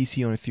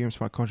WBTC on Ethereum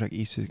smart contract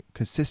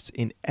consists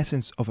in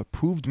essence of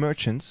approved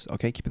merchants.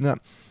 Okay, keep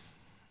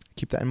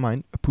that in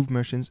mind. Approved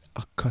merchants,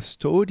 a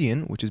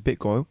custodian, which is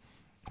BitGo,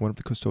 one of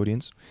the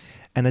custodians,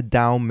 and a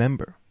DAO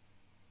member.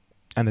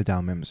 And the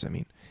DAO members, I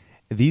mean.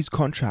 These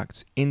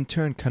contracts, in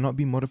turn, cannot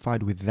be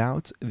modified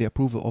without the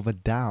approval of a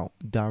DAO.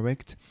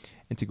 Direct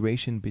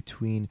integration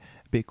between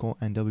BitGo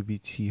and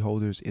WBTC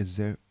holders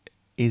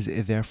is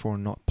therefore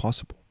not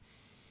possible.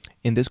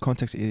 In this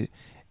context, it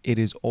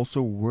is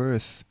also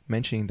worth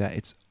mentioning that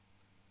it's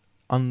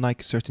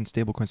unlike certain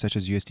stablecoins such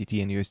as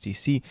USDT and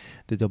USDC,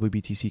 the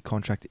WBTC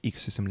contract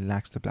ecosystem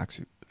lacks the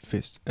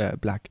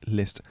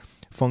blacklist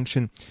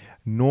function,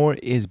 nor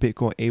is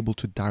BitGo able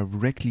to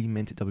directly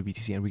mint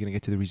WBTC. And we're going to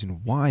get to the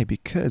reason why,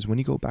 because when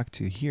you go back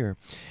to here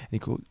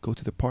and you go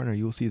to the partner,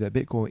 you'll see that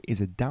BitGo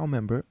is a DAO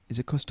member, is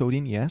a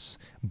custodian, yes,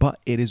 but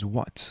it is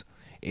what?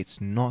 It's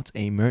not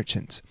a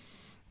merchant,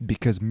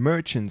 because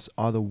merchants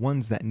are the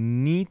ones that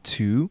need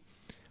to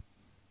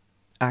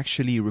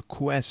actually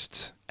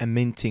request a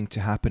minting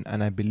to happen,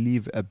 and I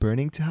believe a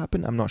burning to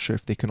happen. I'm not sure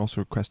if they can also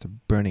request a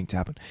burning to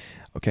happen.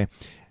 Okay,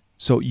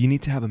 so you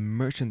need to have a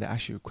merchant that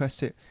actually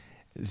requests it.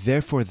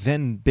 Therefore,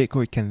 then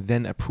Bitcoin can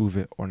then approve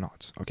it or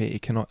not. Okay,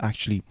 it cannot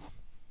actually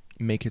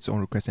make its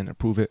own request and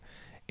approve it.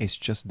 It's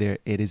just there.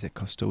 It is a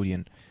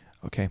custodian,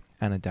 okay,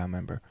 and a DAO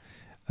member.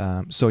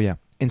 So yeah,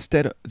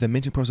 instead, the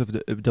minting process of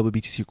the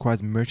WBTC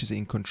requires merchants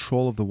in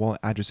control of the wallet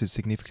addresses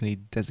significantly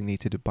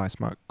designated by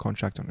smart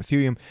contract on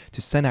Ethereum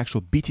to send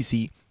actual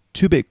BTC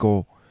to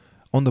BitGo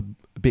on the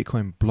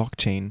Bitcoin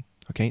blockchain.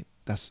 Okay,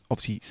 That's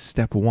obviously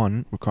step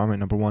one,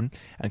 requirement number one,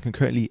 and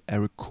concurrently a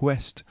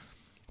request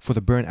for the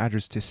burn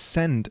address to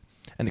send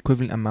an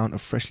equivalent amount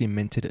of freshly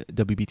minted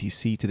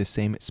WBTC to the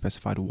same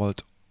specified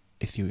wallet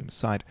Ethereum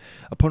side.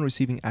 Upon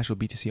receiving actual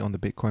BTC on the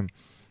Bitcoin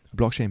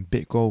blockchain,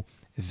 BitGo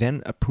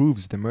then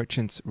approves the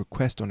merchant's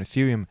request on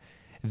Ethereum.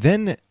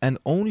 Then and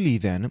only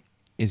then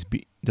is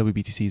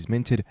WBTC is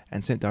minted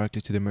and sent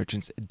directly to the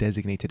merchant's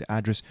designated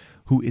address,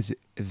 who is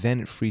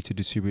then free to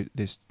distribute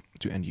this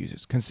to end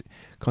users.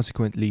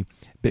 Consequently,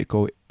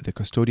 BitGo, the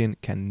custodian,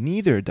 can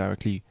neither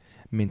directly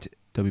mint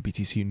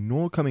WBTC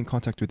nor come in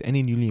contact with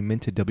any newly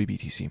minted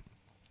WBTC.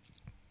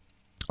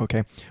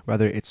 Okay,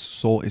 rather its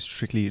sole is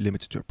strictly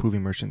limited to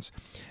approving merchants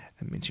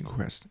and minting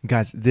requests.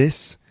 Guys,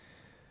 this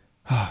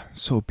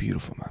so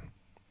beautiful, man.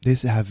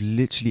 This have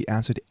literally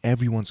answered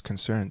everyone's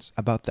concerns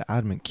about the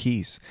admin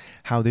keys.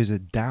 How there's a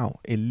DAO.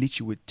 It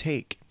literally would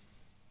take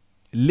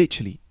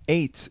literally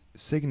 8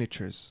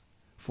 signatures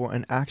for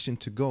an action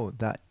to go,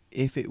 that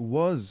if it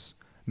was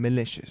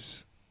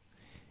malicious,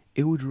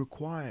 it would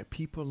require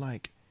people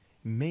like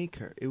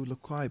Maker, it would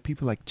require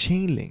people like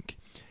Chainlink,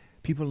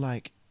 people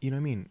like, you know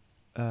what I mean,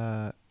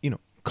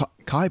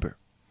 Kyber,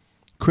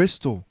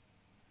 Crystal.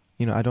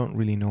 I don't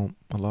really know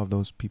a lot of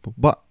those people,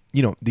 but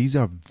these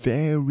are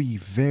very,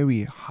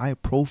 very high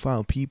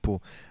profile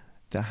people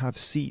that have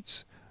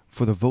seats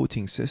for the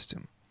voting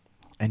system,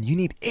 and you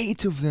need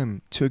 8 of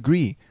them to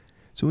agree.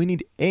 So we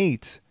need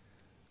 8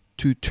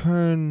 to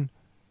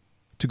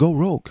go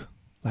rogue.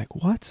 Like,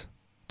 what?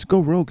 To go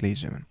rogue,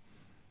 ladies and gentlemen.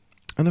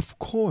 And of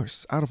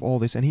course, out of all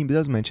this, and he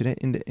does mention it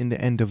in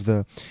the end of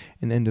the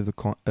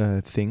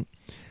thing,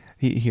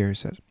 here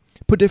says,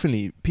 put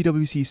differently,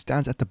 pWBTC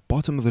stands at the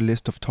bottom of the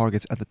list of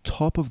targets. At the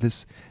top of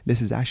this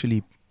list is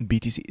actually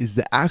BTC, is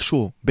the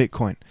actual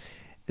Bitcoin,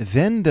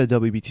 then the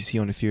WBTC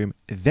on Ethereum,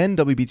 then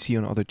WBTC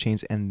on other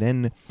chains, and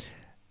then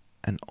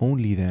and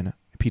only then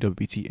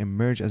pWBT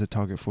emerge as a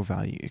target for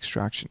value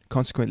extraction.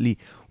 Consequently,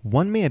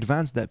 one may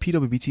advance that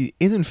pWBT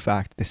is in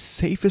fact the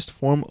safest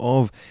form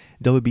of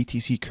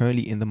WBTC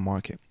currently in the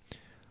market.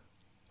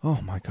 Oh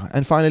my god.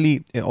 And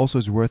finally, it also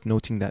is worth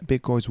noting that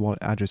BitGo's wallet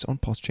address on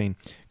Pulsechain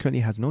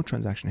currently has no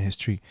transaction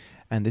history,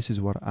 and this is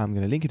what I'm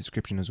going to link in the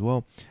description as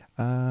well.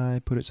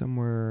 I put it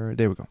somewhere.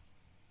 There we go.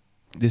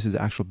 This is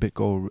the actual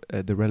BitGo,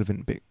 the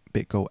relevant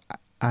BitGo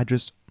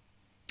address.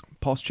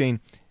 Pulsechain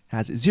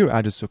has 0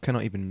 address, so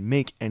cannot even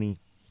make any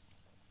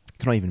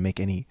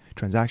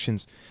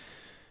transactions.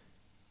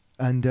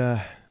 And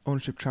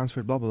ownership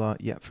transferred, blah blah blah.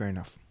 Yeah, fair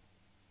enough.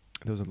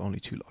 Those are the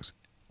only 2 logs.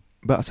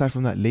 But aside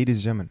from that, ladies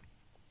and gentlemen,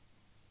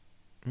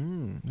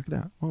 look at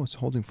that. Oh, it's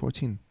holding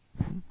 14.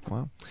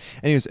 Wow.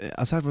 Anyways,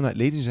 aside from that,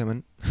 ladies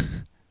and gentlemen,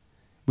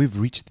 we've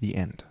reached the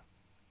end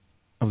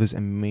of this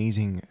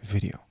amazing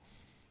video.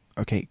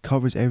 Okay, it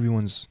covers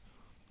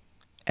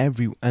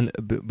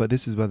but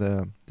this is by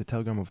the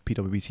Telegram of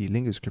pWBT,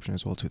 link description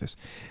as well to this,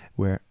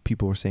 where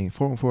people were saying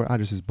 414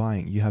 address is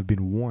buying, you have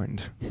been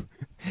warned.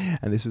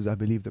 And this was, I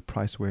believe, the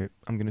price where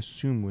I'm gonna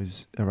assume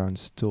was around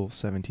still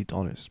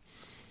 $70.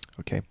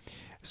 Okay,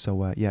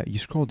 so yeah, you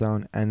scroll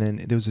down, and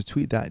then there was a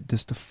tweet that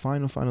just the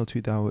final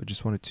tweet that I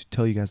just wanted to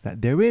tell you guys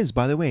that there is,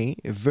 by the way,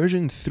 a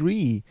version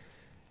 3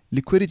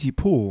 liquidity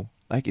pool.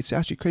 Like, it's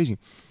actually crazy.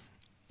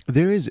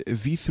 There is a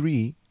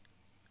V3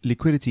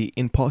 liquidity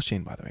in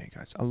Pulsechain, by the way,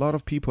 guys. A lot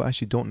of people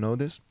actually don't know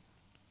this,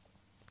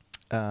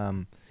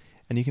 and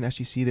you can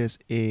actually see this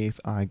if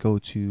I go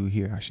to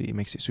here. Actually, it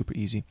makes it super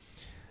easy.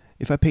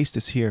 If I paste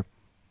this here,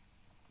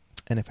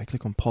 and if I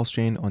click on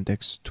Pulsechain on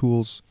Dex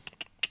Tools,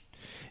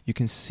 you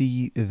can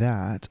see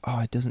that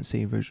it doesn't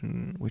say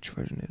version, which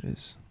version it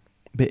is.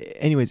 But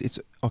anyways, it's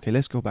okay.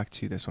 Let's go back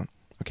to this one.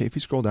 Okay, if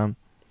you scroll down,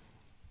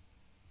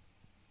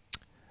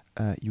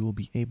 you will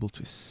be able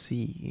to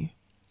see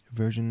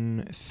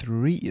version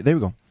 3. There we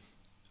go.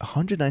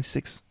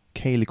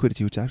 196k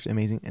liquidity, which is actually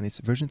amazing, and it's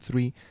version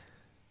 3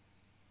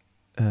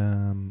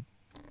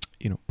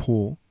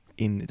 pool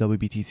in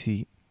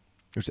WBTC,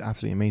 which is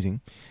absolutely amazing.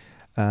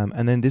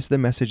 And then this is the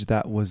message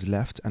that was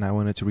left, and I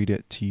wanted to read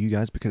it to you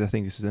guys because I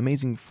think this is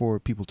amazing for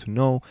people to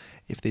know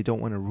if they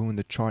don't want to ruin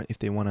the chart, if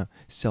they want to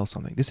sell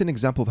something. This is an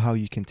example of how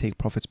you can take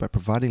profits by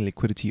providing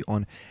liquidity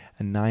on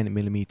a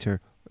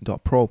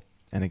 9mm.pro.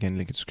 And again,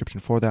 link in the description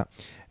for that.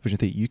 Version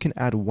 3, you can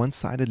add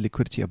one-sided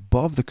liquidity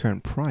above the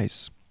current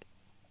price.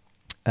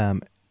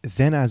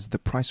 Then as the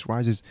price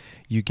rises,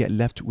 you get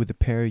left with the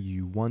pair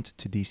you want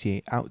to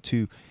DCA out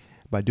to.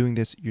 By doing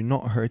this, you're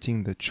not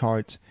hurting the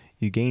chart.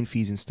 You gain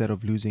fees instead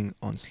of losing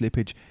on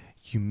slippage.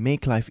 You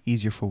make life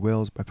easier for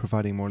whales by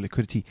providing more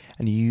liquidity,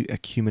 and you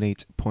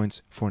accumulate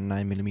points for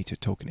 9mm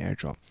token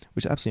airdrop,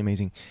 which is absolutely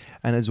amazing.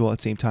 And as well, at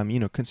the same time,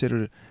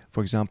 consider,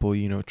 for example,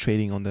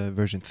 trading on the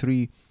version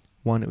 3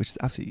 one, which is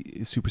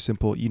absolutely super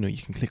simple. You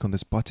can click on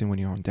this button when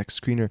you're on Dex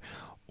Screener,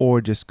 or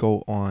just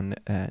go on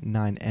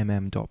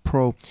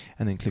 9mm.pro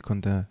and then click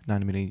on the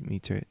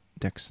 9mm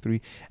Dex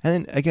 3. And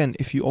then again,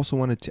 if you also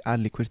wanted to add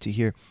liquidity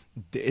here,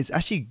 it's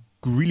actually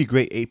really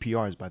great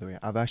APRs, by the way.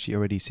 I've actually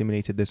already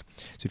simulated this.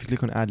 So if you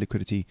click on add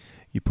liquidity,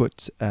 you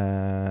put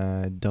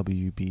WBTC,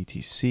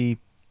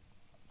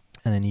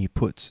 and then you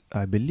put,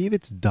 I believe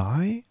it's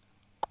DAI.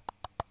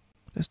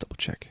 Let's double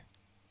check.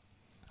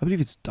 I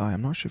believe it's DAI.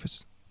 I'm not sure if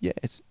it's, yeah,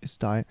 it's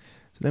DAI.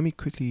 So let me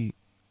quickly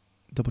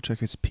double check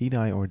if it's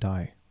PDAI or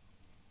DAI.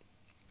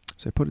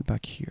 So I put it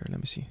back here. Let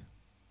me see.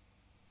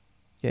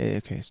 Yeah,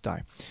 okay, it's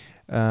DAI.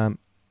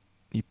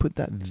 You put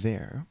that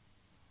there.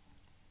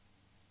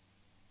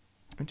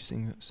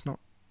 Interesting. It's not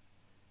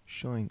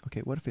showing.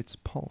 Okay, what if it's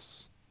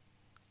Pulse?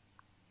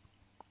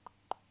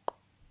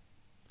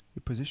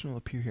 Your position will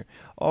appear here.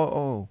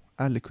 Oh,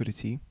 add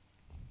liquidity.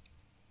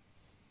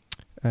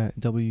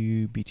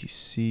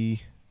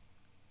 WBTC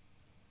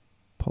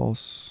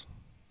Pulse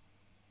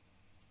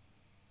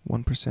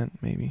 1%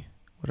 maybe,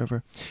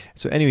 whatever.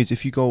 So anyways,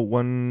 if you go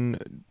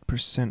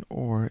 1%,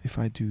 or if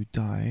I do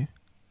DAI,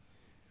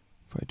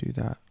 if I do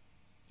that,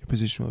 your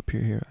position will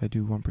appear here. I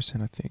do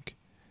 1%, I think.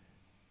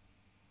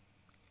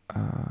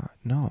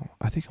 No,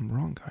 I think I'm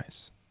wrong,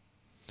 guys.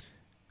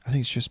 I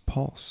think it's just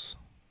Pulse.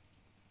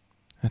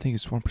 I think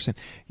it's 1%.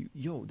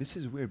 Yo, this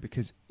is weird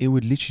because it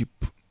would literally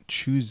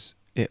choose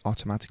it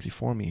automatically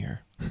for me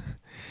here.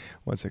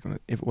 1 second.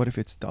 What if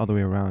it's the other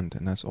way around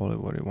and that's all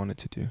what it wanted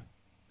to do?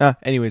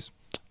 Anyways,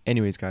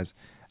 guys,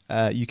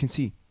 you can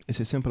see it's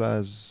as simple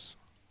as,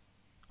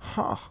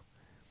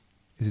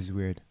 this is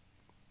weird.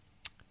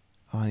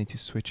 Oh, I need to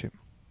switch it.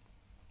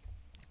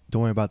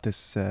 Don't worry about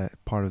this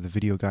part of the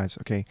video, guys.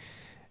 Okay.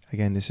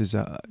 Again, this is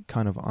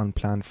kind of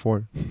unplanned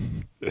for,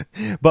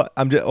 but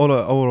I'm just all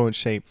I want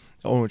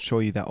to show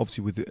you that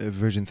obviously with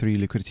version 3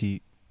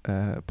 liquidity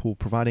pool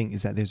providing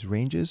is that there's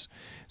ranges.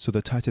 So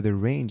the tighter the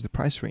range, the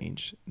price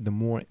range, the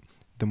more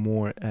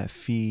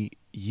fee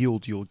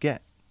yield you'll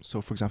get. So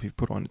for example, if you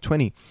put on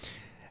 20,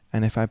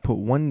 and if I put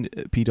one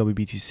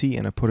pWBTC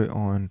and I put it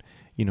on,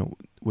 you know,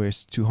 where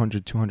it's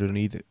 200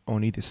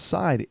 on either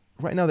side,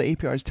 right now the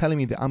APR is telling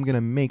me that I'm gonna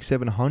make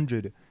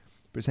 700%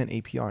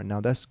 APR. Now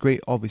that's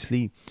great,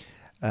 obviously,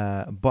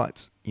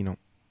 but you know,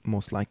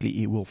 most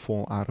likely it will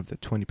fall out of the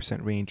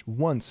 20% range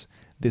once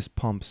this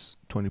pumps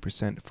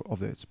 20%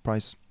 of its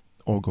price,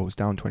 or goes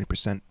down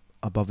 20%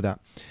 above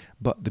that.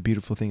 But the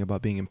beautiful thing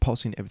about being in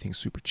Pulsechain, everything's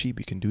super cheap.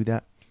 You can do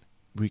that.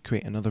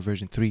 Recreate another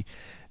version 3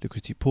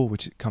 liquidity pool,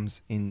 which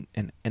comes in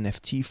an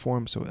NFT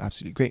form. So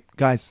absolutely great,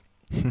 guys.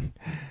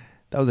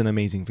 That was an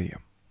amazing video.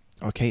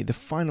 Okay, the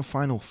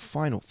final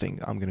thing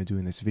that I'm gonna do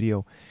in this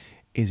video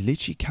is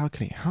literally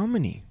calculate how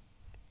many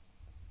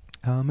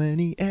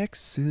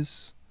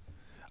X's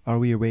are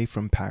we away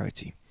from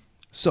parity.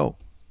 So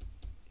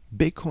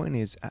Bitcoin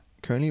is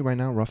currently right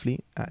now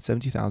roughly at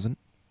 70,000,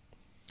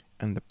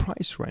 and the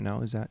price right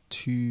now is at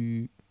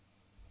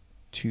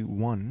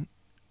 221.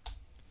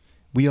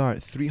 We are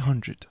at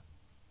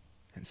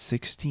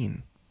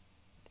 316.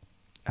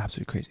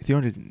 Absolutely crazy.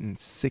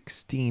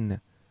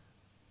 316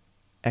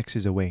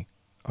 X's away.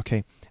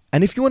 Okay.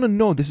 And if you want to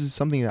know, this is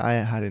something that I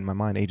had in my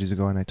mind ages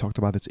ago and I talked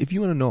about this. If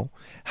you want to know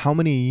how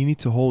many you need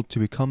to hold to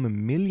become a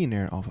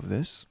millionaire off of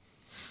this,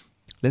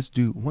 let's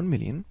do 1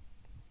 million.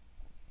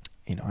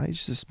 You know,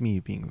 it's just me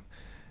being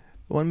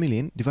 1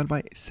 million divided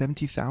by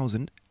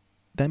 70,000.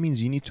 That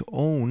means you need to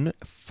own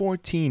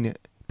 14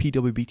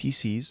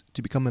 pWBTCs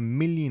to become a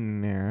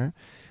millionaire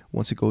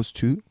once it goes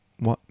to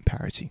what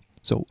parity.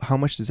 So how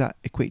much does that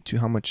equate to?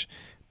 How much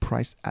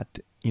price at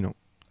the, you know,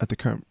 at the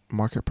current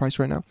market price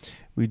right now?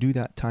 We do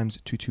that times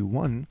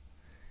 221,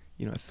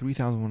 you know, a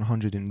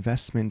 3,100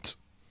 investment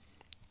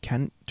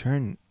can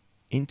turn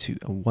into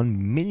a $1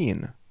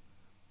 million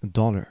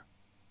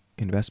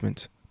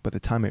investment by the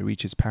time it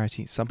reaches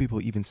parity. Some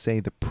people even say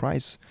the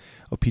price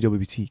of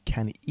pWBT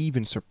can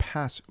even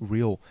surpass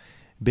real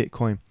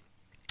Bitcoin.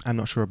 I'm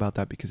not sure about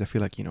that because I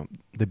feel like, you know,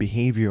 the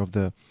behavior of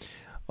the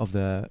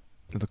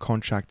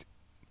contract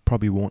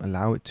probably won't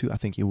allow it to. I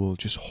think it will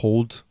just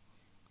hold.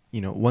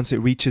 You know, once it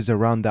reaches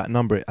around that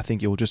number, I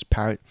think it will just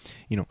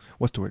you know,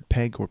 what's the word,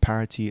 peg or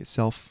parity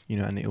itself, you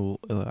know, and it will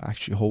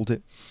actually hold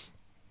it.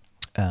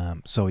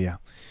 So yeah.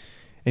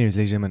 Anyways,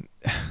 ladies and gentlemen,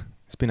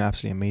 it's been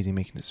absolutely amazing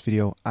making this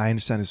video. I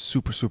understand it's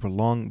super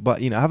long,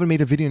 but you know, I haven't made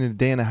a video in a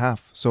day and a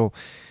half. So,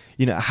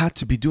 you know, I had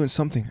to be doing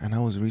something and I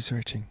was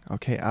researching.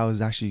 Okay. I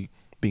was actually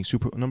being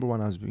number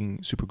one, I was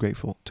being super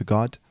grateful to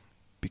God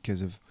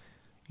because of,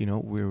 you know,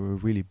 we were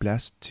really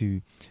blessed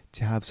to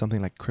have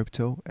something like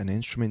crypto, an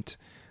instrument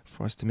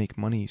for us to make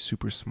money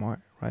super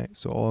smart, right?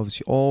 So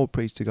obviously all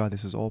praise to God.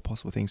 This is all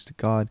possible thanks to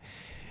God,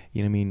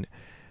 you know what I mean?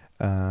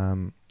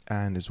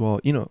 And as well,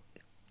 you know,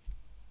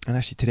 and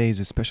actually today is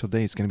a special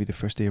day. It's going to be the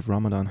first day of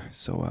Ramadan.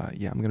 So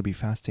yeah, I'm going to be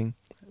fasting,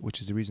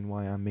 which is the reason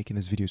why I'm making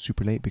this video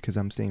super late, because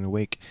I'm staying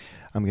awake.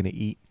 I'm going to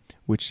eat,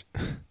 which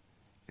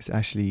is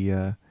actually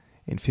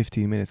in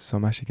 15 minutes. So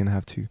I'm actually going to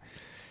have to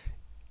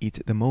eat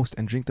the most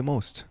and drink the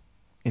most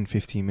in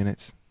 15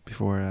 minutes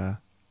before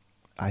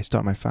I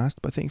start my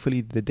fast. But thankfully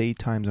the day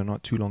times are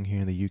not too long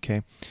here in the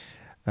UK.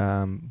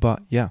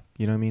 But yeah,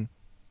 you know what I mean,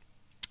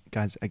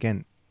 guys.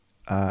 Again,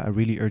 I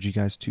really urge you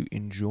guys to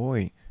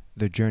enjoy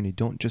the journey.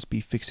 Don't just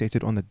be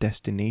fixated on the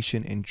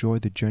destination. Enjoy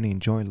the journey,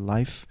 enjoy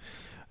life,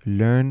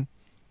 learn,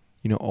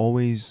 you know,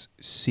 always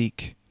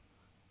seek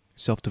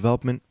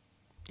self-development,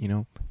 you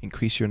know,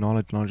 increase your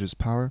knowledge. Knowledge is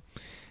power.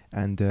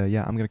 And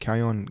yeah, I'm gonna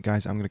carry on,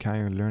 guys. I'm gonna carry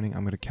on learning.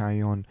 I'm gonna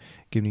carry on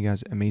giving you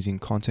guys amazing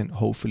content.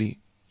 Hopefully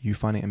you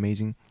find it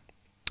amazing,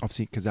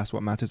 obviously, because that's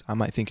what matters. I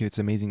might think it's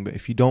amazing, but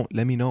if you don't,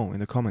 let me know in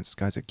the comments,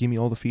 guys. Give me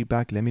all the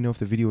feedback. Let me know if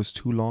the video is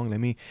too long. Let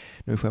me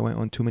know if I went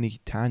on too many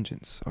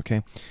tangents.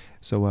 Okay,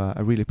 so I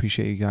really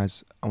appreciate you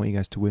guys. I want you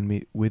guys to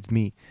win with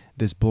me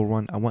this bull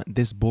run. I want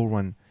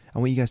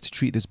you guys to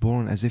treat this bull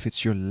run as if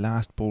it's your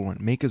last bull run.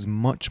 Make as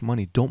much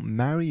money. Don't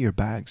marry your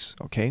bags.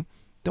 Okay,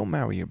 don't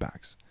marry your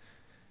bags,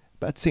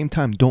 but at the same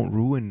time, don't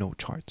ruin no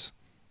charts.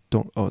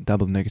 Don't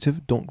double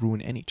negative. Don't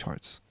ruin any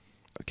charts.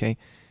 Okay,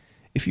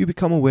 if you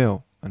become a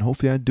whale, and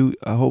hopefully I do,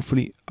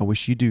 hopefully I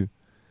wish you do,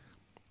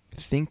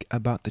 think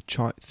about the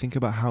chart, think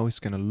about how it's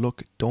gonna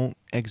look. Don't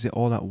exit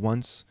all at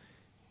once,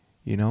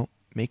 you know,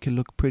 make it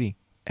look pretty.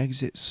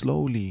 Exit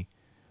slowly,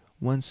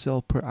 1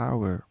 sell per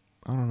hour,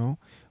 I don't know,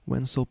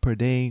 1 sell per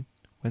day,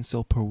 1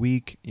 sell per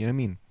week, you know what I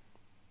mean?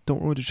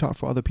 Don't ruin the chart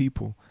for other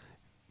people.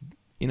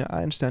 You know,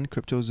 I understand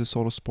crypto is a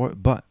solo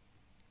sport, but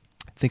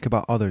think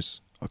about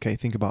others, okay?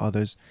 Think about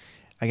others.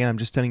 Again, I'm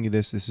just telling you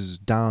this is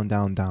down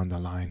the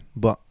line,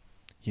 but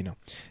you know,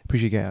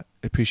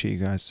 appreciate you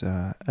guys,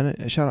 and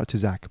a shout out to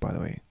Zach, by the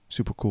way,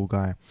 super cool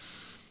guy.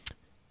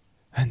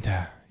 And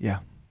yeah,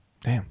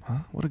 damn, huh?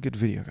 What a good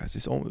video, guys.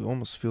 It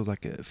almost feels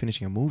like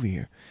finishing a movie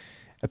here.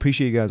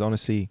 Appreciate you guys,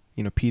 honestly.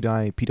 You know,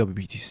 PDAI,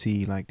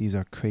 pWBTC, like these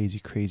are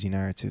crazy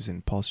narratives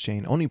in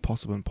Pulsechain, only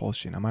possible in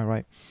Pulsechain. Am I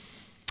right?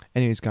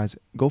 Anyways, guys,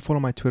 go follow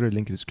my Twitter,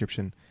 link in the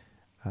description.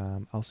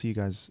 I'll see you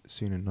guys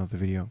soon in another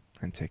video,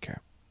 and take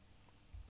care.